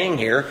he's saying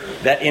here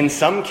that in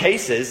some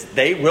cases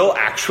they will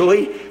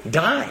actually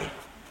die.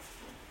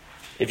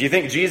 If you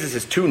think Jesus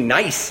is too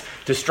nice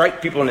to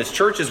strike people in his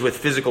churches with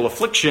physical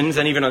afflictions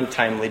and even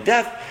untimely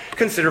death,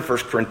 consider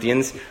 1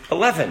 Corinthians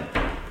 11,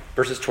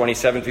 verses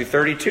 27 through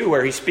 32,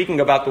 where he's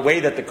speaking about the way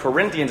that the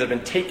Corinthians have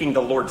been taking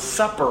the Lord's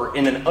Supper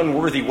in an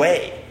unworthy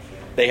way.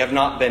 They have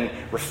not been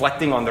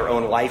reflecting on their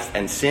own life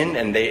and sin,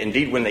 and they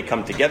indeed, when they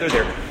come together,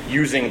 they're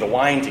using the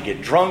wine to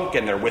get drunk,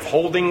 and they're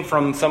withholding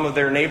from some of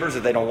their neighbors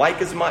that they don't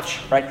like as much,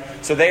 right?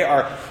 So they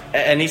are,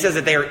 and he says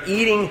that they are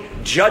eating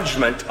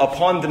judgment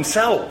upon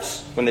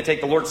themselves when they take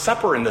the Lord's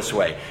Supper in this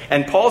way.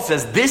 And Paul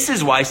says, this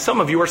is why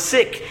some of you are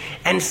sick,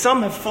 and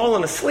some have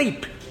fallen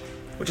asleep,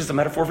 which is a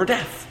metaphor for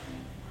death.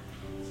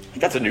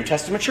 That's a New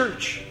Testament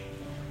church.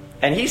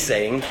 And he's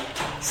saying,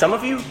 some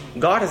of you,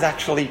 God has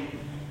actually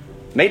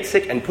made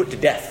sick and put to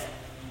death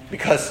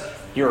because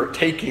you're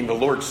taking the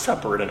Lord's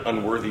Supper in an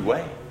unworthy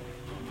way.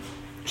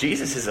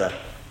 Jesus is a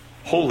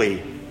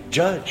holy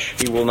judge.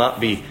 He will not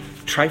be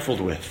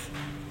trifled with.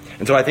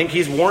 And so I think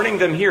he's warning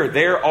them here.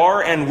 There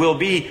are and will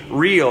be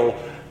real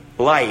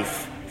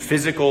life,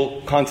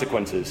 physical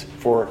consequences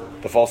for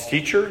the false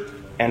teacher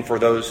and for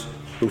those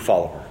who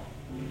follow her.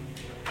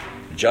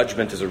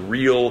 Judgment is a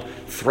real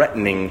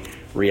threatening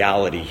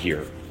reality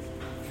here.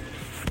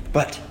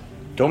 But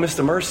don't miss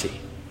the mercy.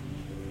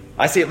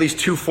 I see at least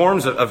two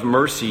forms of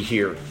mercy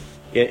here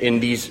in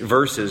these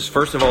verses.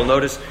 First of all,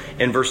 notice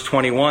in verse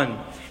 21,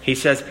 he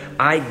says,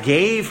 I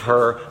gave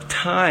her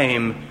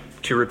time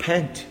to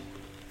repent.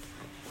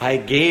 I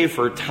gave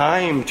her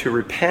time to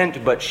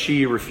repent, but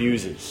she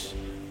refuses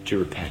to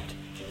repent.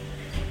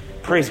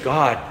 Praise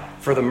God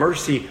for the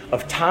mercy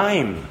of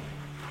time.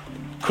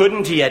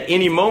 Couldn't he at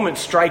any moment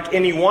strike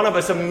any one of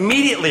us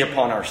immediately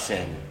upon our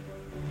sin?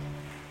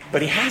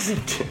 But he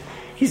hasn't.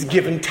 He's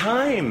given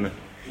time.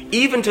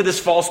 Even to this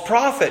false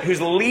prophet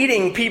who's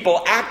leading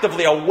people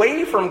actively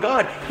away from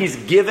God, he's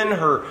given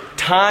her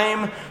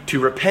time to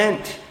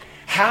repent.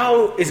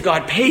 How is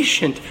God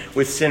patient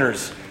with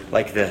sinners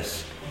like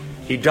this?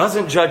 He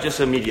doesn't judge us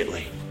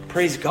immediately.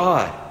 Praise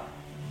God.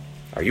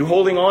 Are you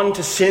holding on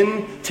to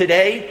sin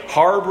today?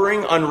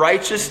 Harboring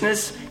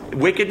unrighteousness,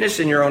 wickedness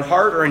in your own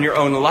heart or in your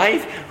own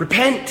life?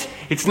 Repent.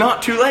 It's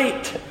not too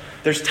late.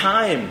 There's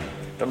time.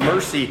 The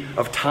mercy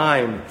of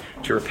time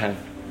to repent.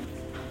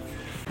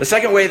 The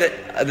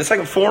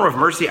second form of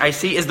mercy I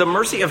see is the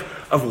mercy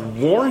of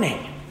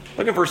warning.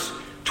 Look at verse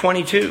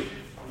 22,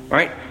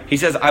 right? He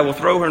says, I will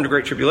throw her into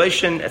great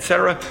tribulation,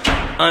 etc.,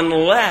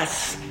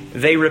 unless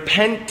they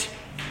repent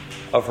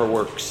of her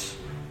works.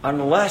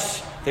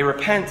 Unless they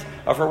repent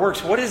of her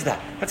works. What is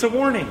that? That's a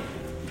warning.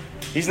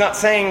 He's not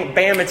saying,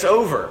 bam, it's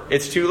over.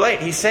 It's too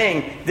late. He's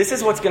saying, this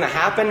is what's going to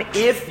happen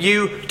if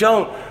you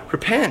don't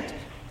repent.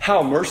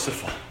 How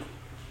merciful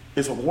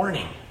is a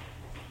warning.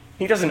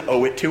 He doesn't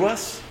owe it to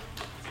us.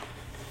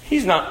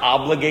 He's not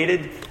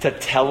obligated to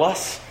tell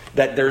us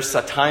that there's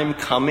a time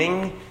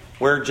coming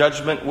where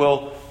judgment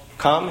will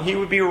come. He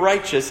would be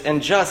righteous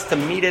and just to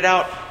mete it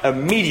out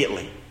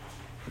immediately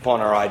upon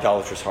our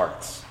idolatrous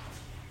hearts.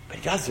 But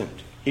he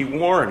doesn't. He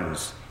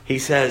warns. He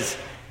says,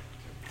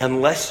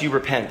 unless you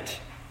repent,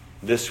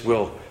 this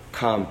will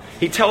come.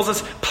 He tells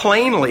us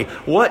plainly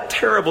what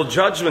terrible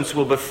judgments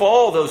will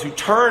befall those who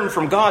turn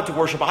from God to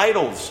worship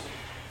idols,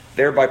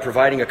 thereby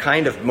providing a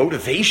kind of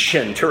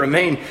motivation to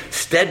remain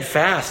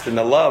steadfast in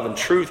the love and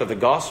truth of the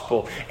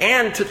gospel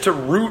and to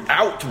root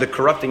out the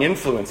corrupting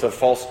influence of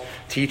false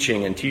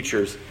teaching and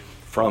teachers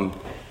from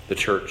the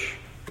church.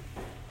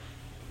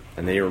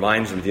 And then he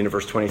reminds them at the end of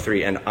verse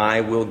 23, and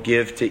I will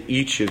give to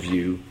each of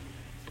you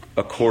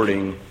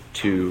according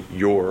to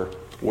your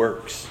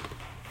works.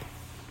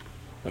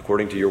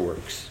 According to your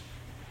works.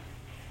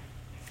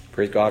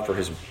 Praise God for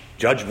his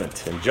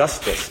judgment and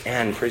justice,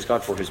 and praise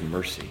God for his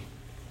mercy.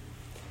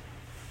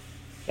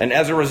 And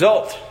as a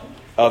result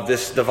of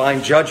this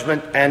divine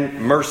judgment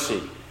and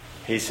mercy,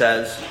 he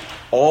says,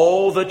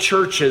 all the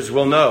churches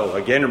will know.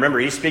 Again, remember,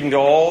 he's speaking to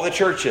all the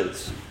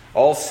churches,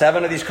 all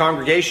 7 of these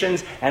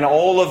congregations, and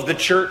all of the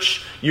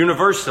church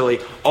universally.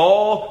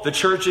 All the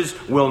churches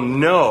will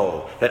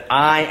know that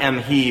I am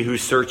he who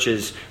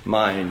searches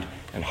mind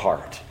and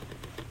heart.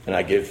 And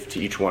I give to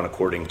each one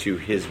according to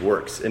his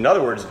works. In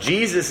other words,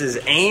 Jesus'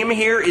 aim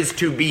here is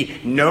to be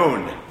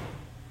known.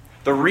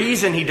 The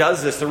reason he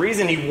does this, the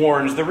reason he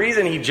warns, the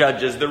reason he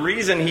judges, the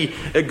reason he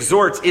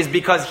exhorts is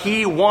because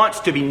he wants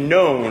to be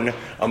known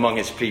among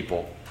his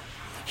people.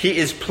 He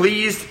is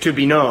pleased to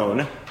be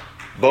known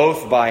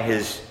both by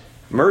his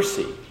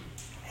mercy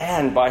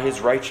and by his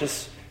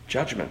righteous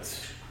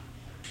judgments.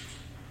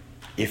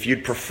 If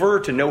you'd prefer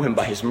to know him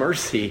by his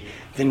mercy,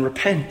 then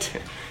repent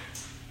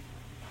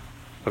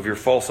of your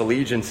false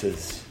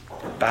allegiances.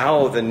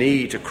 Bow the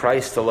knee to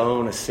Christ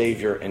alone as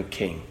Savior and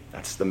King.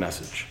 That's the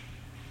message.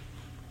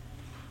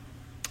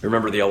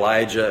 Remember the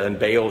Elijah and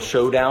Baal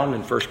showdown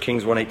in 1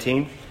 Kings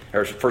 1:18?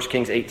 Or 1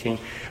 Kings 18?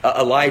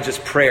 Elijah's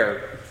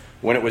prayer,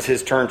 when it was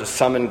his turn to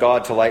summon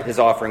God to light his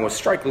offering, was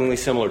strikingly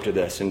similar to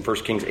this. In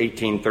 1 Kings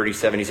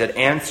 18:37, he said,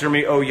 answer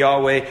me, O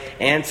Yahweh,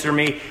 answer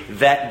me,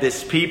 that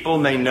this people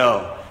may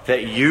know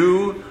that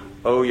you,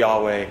 O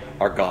Yahweh,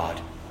 are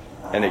God,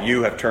 and that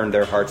you have turned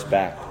their hearts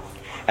back.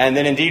 And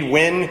then indeed,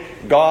 when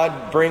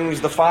God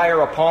brings the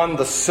fire upon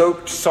the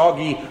soaked,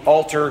 soggy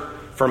altar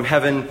from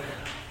heaven,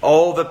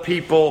 all the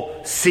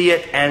people see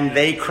it and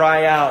they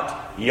cry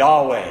out,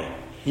 Yahweh,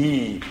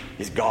 he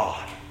is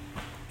God.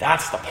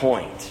 That's the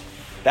point.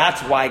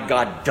 That's why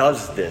God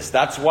does this.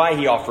 That's why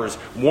he offers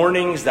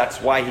warnings. That's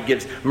why he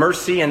gives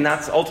mercy. And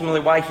that's ultimately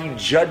why he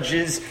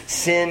judges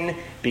sin,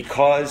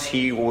 because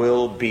he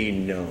will be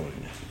known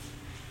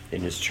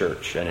in his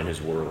church and in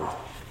his world,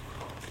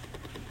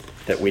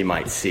 that we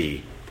might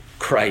see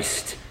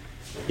Christ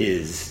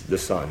is the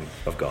Son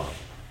of God.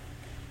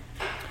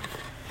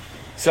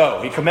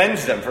 So he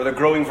commends them for their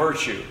growing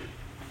virtue.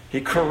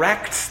 He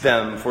corrects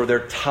them for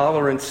their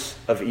tolerance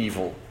of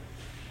evil.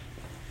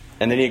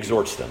 And then he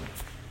exhorts them.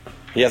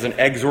 He has an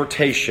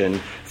exhortation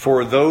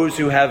for those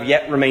who have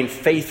yet remained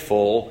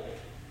faithful,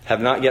 have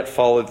not yet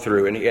followed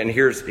through. And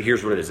here's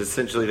what it is. It's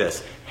essentially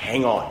this.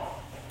 Hang on.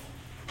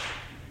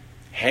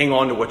 Hang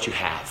on to what you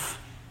have.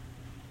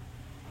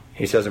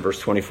 He says in verse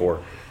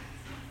 24,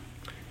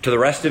 to the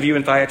rest of you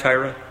in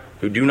Thyatira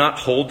who do not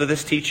hold to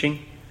this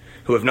teaching,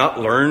 who have not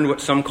learned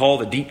what some call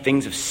the deep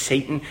things of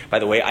Satan. By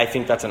the way, I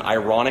think that's an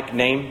ironic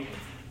name.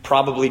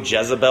 Probably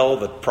Jezebel,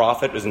 the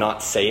prophet, was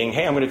not saying,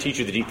 hey, I'm going to teach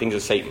you the deep things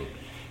of Satan.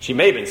 She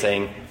may have been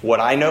saying, what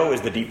I know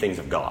is the deep things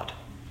of God.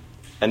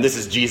 And this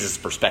is Jesus'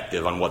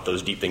 perspective on what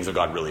those deep things of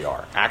God really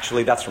are.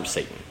 Actually, that's from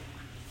Satan.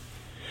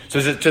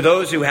 So to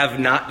those who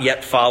have not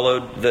yet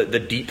followed the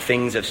deep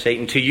things of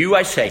Satan, to you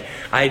I say,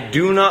 I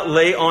do not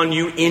lay on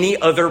you any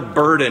other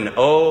burden.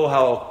 Oh,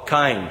 how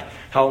kind,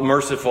 how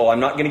merciful. I'm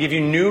not going to give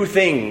you new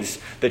things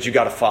that you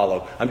got to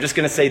follow. I'm just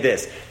going to say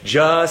this.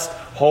 Just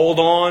hold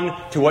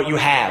on to what you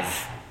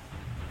have.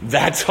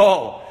 That's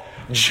all.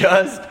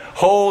 Just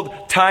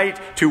hold tight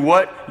to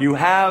what you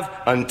have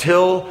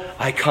until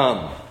I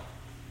come.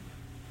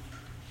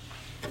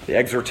 The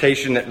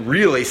exhortation that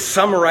really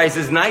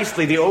summarizes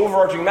nicely the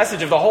overarching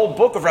message of the whole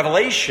book of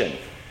Revelation.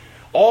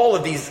 All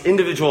of these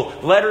individual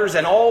letters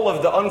and all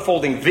of the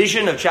unfolding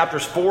vision of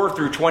chapters 4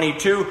 through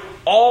 22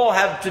 all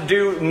have to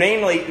do,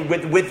 namely,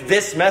 with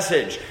this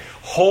message.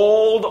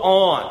 Hold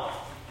on.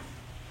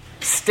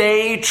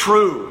 Stay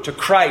true to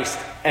Christ,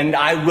 and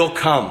I will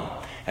come.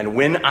 And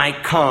when I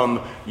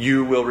come,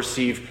 you will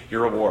receive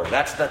your reward.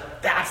 That's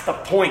the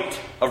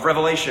point of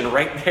Revelation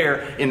right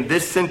there in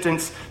this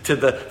sentence to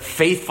the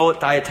faithful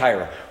at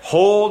Thyatira.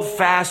 Hold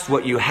fast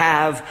what you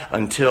have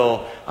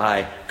until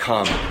I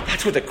come.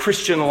 That's what the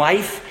Christian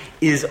life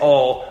is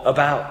all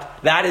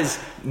about. That is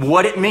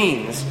what it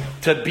means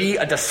to be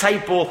a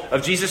disciple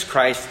of Jesus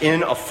Christ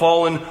in a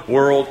fallen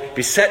world,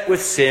 beset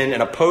with sin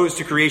and opposed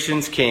to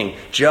creation's king.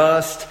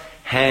 Just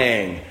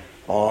hang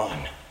on.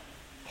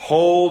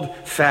 Hold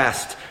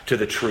fast to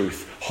the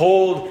truth.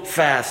 Hold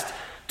fast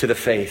to the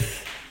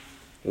faith.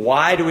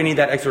 Why do we need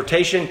that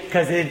exhortation?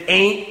 Because it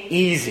ain't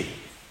easy.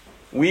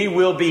 We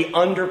will be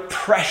under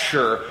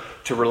pressure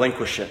to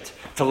relinquish it,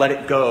 to let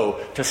it go,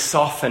 to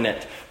soften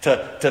it,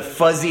 to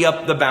fuzzy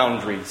up the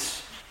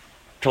boundaries,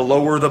 to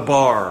lower the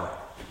bar.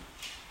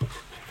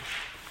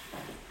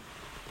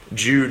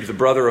 Jude, the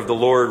brother of the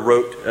Lord,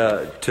 wrote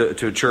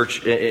to a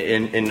church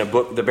in a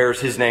book that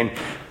bears his name,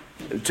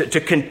 to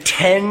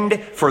contend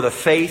for the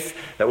faith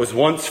that was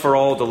once for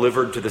all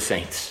delivered to the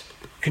saints.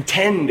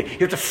 Contend. You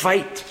have to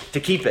fight to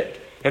keep it.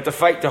 You have to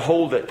fight to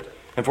hold it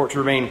and for it to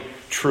remain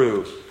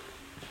true.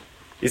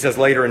 He says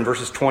later in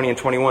verses 20 and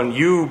 21,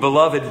 you,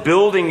 beloved,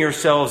 building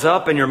yourselves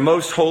up in your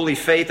most holy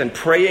faith and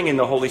praying in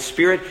the Holy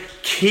Spirit,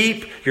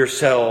 keep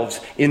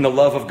yourselves in the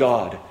love of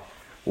God,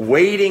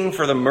 waiting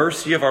for the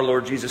mercy of our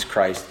Lord Jesus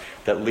Christ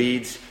that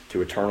leads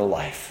to eternal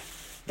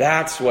life.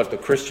 That's what the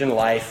Christian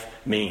life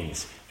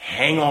means.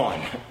 Hang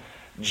on.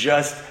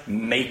 Just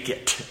make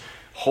it.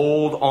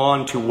 Hold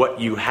on to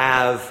what you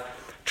have.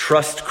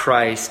 Trust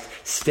Christ.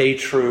 Stay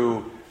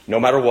true no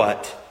matter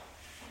what.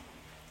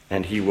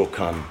 And he will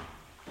come.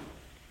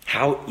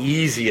 How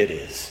easy it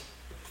is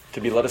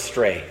to be led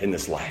astray in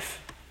this life.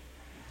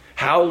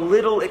 How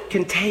little it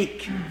can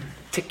take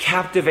to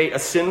captivate a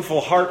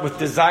sinful heart with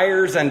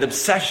desires and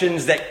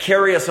obsessions that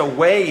carry us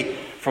away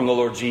from the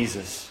Lord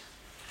Jesus.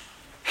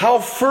 How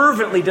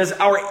fervently does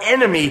our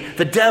enemy,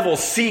 the devil,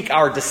 seek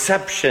our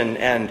deception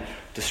and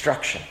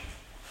destruction.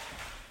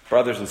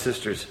 Brothers and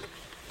sisters,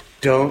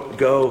 don't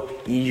go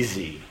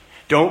easy.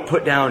 Don't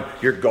put down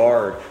your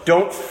guard.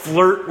 Don't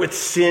flirt with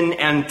sin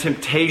and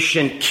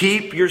temptation.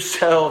 Keep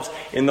yourselves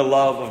in the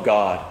love of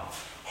God.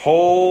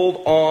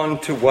 Hold on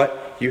to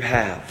what you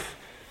have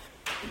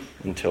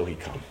until he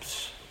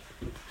comes.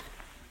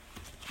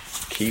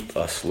 Keep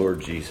us, Lord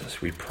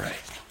Jesus, we pray.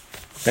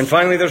 And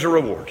finally, there's a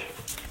reward.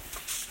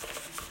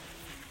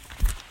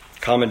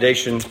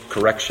 Commendation,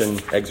 correction,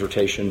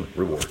 exhortation,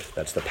 reward.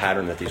 That's the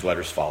pattern that these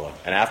letters follow.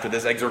 And after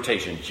this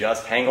exhortation,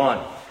 just hang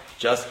on.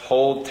 Just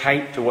hold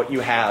tight to what you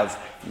have.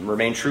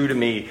 Remain true to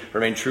me.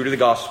 Remain true to the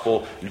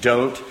gospel.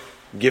 Don't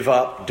give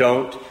up.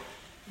 Don't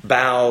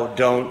bow.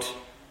 Don't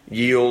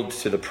yield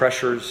to the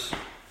pressures.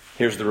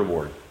 Here's the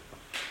reward.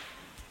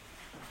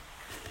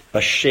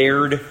 A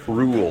shared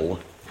rule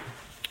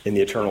in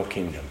the eternal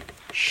kingdom.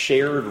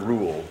 Shared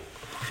rule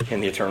in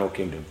the eternal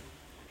kingdom.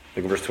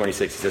 Look at verse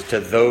 26. It says, to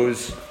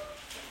those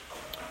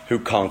who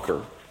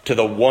conquer, to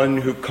the one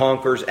who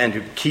conquers and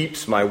who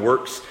keeps my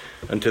works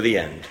unto the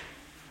end,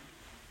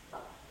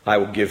 I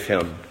will give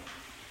him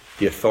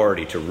the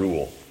authority to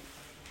rule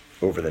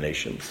over the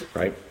nations,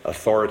 right?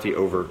 Authority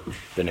over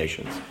the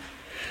nations.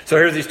 So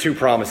here's these two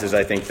promises,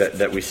 I think,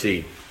 that we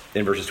see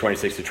in verses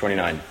 26 to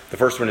 29. The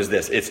first one is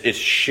this. It's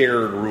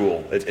shared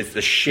rule. It's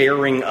the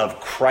sharing of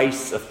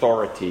Christ's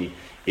authority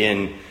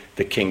in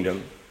the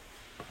kingdom.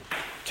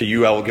 To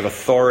you I will give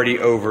authority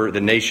over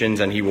the nations,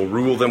 and he will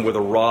rule them with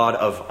a rod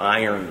of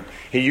iron.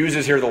 He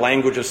uses here the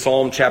language of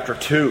Psalm chapter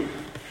 2.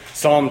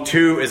 Psalm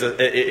 2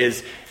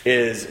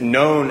 is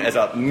known as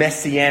a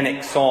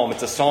messianic psalm.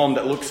 It's a psalm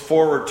that looks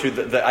forward to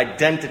the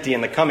identity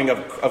and the coming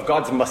of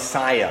God's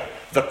Messiah,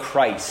 the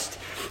Christ.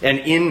 And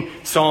in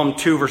Psalm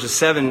 2, verses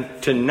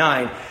 7 to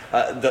 9,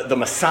 the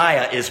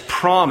Messiah is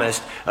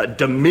promised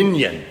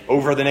dominion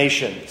over the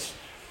nations.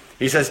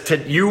 He says,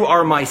 you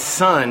are my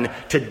son.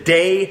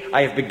 Today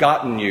I have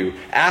begotten you.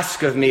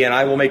 Ask of me, and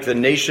I will make the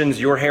nations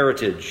your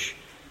heritage.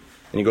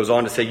 And he goes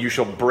on to say, you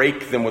shall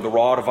break them with a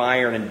rod of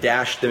iron and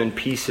dash them in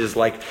pieces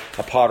like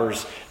a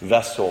potter's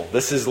vessel.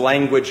 This is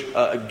language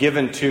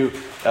given to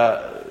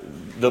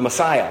the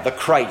Messiah, the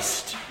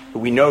Christ, who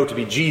we know to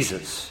be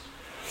Jesus.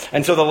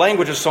 And so the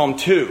language of Psalm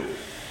 2,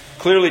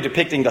 clearly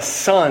depicting the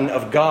Son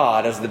of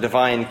God as the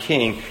divine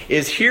king,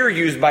 is here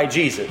used by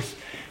Jesus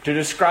to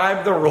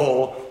describe the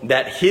role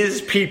that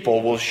his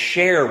people will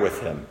share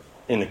with him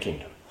in the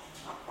kingdom.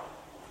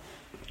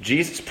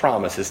 Jesus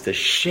promises to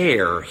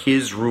share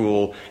his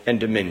rule and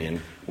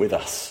dominion with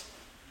us.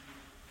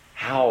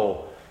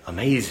 How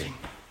amazing.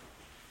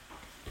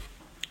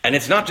 And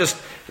it's not just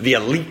the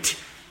elite,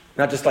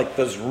 not just like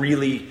those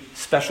really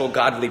special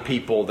godly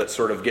people that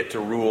sort of get to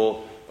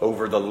rule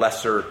over the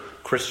lesser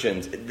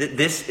Christians.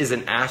 This is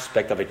an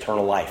aspect of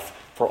eternal life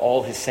for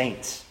all his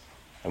saints.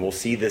 And we'll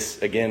see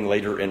this again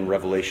later in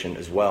Revelation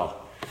as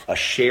well. A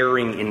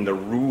sharing in the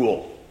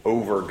rule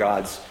over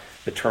God's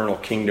eternal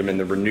kingdom in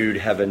the renewed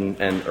heaven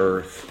and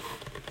earth.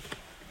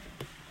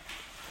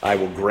 I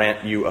will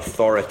grant you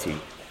authority,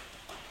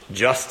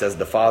 just as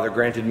the Father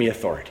granted me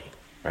authority.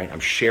 Right? I'm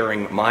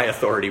sharing my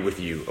authority with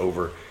you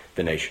over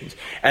the nations.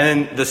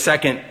 And then the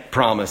second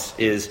promise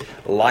is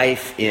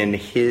life in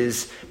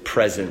his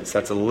presence.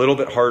 That's a little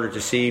bit harder to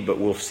see, but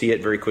we'll see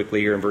it very quickly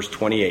here in verse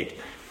 28.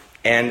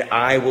 And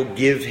I will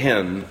give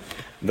him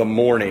the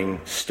morning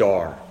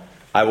star.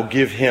 I will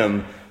give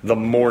him the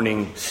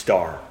morning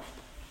star.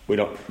 We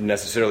don't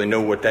necessarily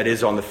know what that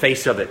is on the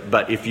face of it,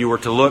 but if you were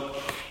to look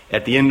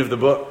at the end of the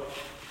book,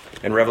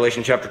 in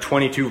Revelation chapter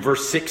 22,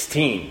 verse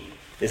 16,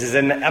 this is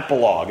in the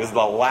epilogue. This is the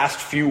last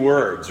few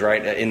words,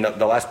 right? In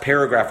the last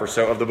paragraph or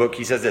so of the book,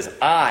 he says this,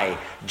 I,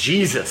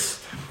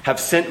 Jesus, have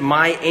sent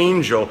my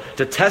angel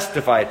to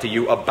testify to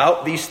you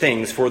about these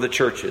things for the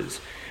churches.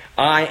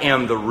 I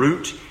am the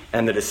root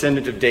and the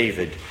descendant of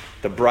David,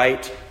 the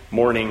bright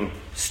morning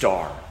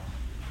star.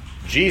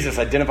 Jesus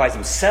identifies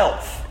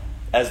himself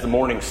as the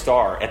morning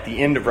star at the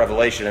end of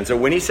Revelation. And so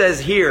when he says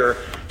here,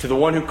 to the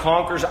one who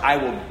conquers, I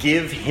will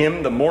give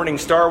him the morning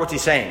star, what's he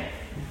saying?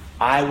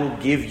 I will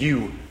give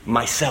you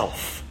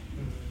myself.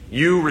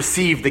 You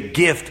receive the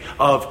gift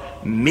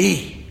of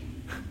me.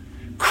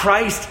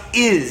 Christ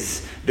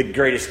is the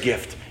greatest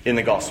gift in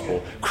the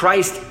gospel.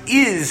 Christ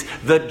is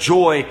the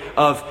joy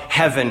of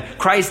heaven.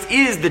 Christ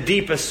is the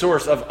deepest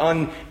source of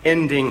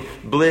unending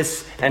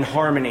bliss and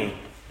harmony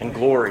and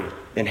glory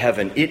in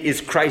heaven. It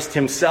is Christ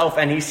himself,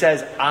 and he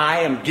says,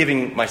 I am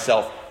giving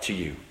myself to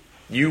you.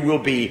 You will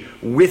be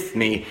with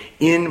me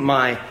in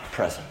my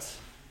presence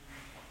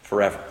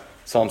forever.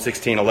 Psalm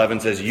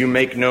 16:11 says, you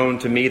make known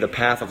to me the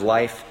path of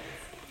life.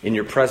 In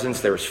your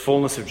presence there is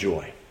fullness of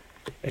joy.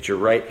 At your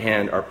right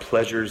hand are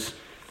pleasures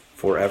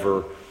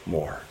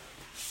forevermore.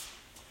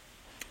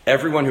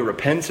 Everyone who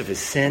repents of his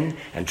sin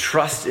and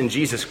trusts in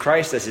Jesus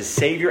Christ as his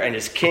Savior and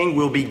his King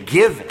will be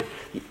given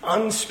the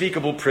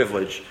unspeakable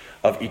privilege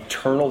of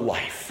eternal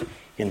life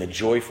in the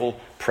joyful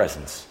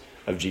presence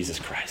of Jesus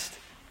Christ.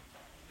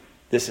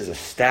 This is a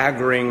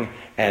staggering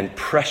and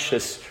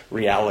precious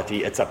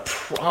reality. It's a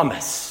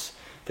promise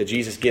that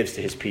Jesus gives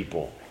to his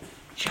people.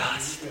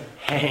 Just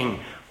hang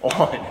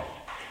on.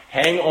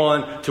 Hang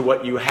on to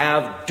what you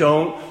have.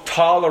 Don't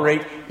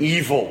tolerate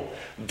evil.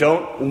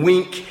 Don't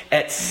wink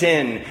at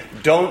sin.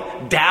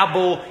 Don't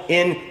dabble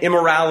in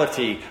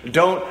immorality.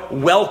 Don't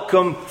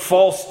welcome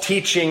false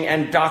teaching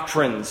and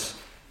doctrines.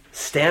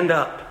 Stand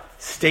up,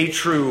 stay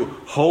true,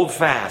 hold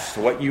fast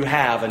to what you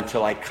have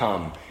until I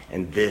come.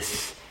 And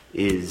this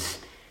is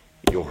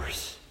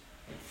yours.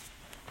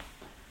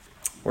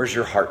 Where's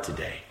your heart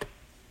today?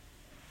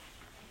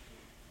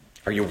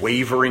 Are you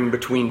wavering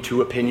between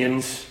two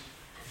opinions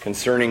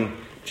concerning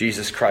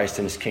Jesus Christ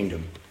and his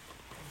kingdom?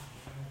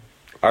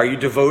 Are you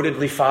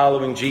devotedly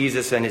following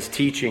Jesus and his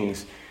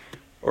teachings?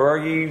 Or are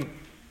you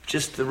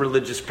just the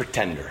religious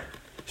pretender,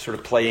 sort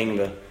of playing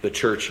the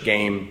church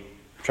game,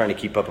 trying to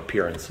keep up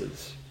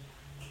appearances?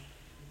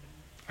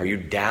 Are you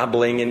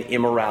dabbling in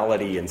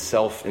immorality and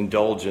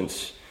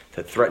self-indulgence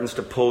that threatens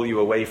to pull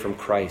you away from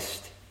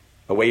Christ,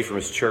 away from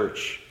his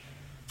church,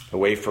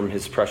 away from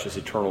his precious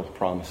eternal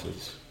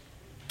promises?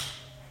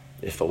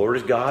 If the Lord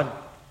is God,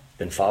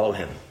 then follow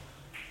him.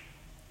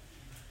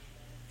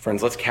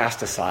 Friends, let's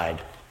cast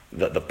aside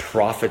the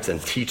prophets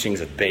and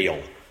teachings of Baal,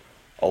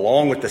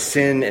 along with the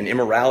sin and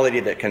immorality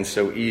that can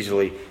so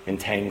easily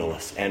entangle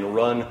us, and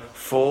run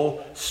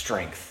full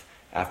strength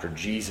after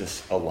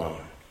Jesus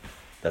alone,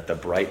 that the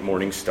bright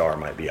morning star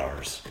might be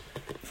ours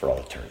for all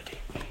eternity.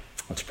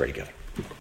 Let's pray together.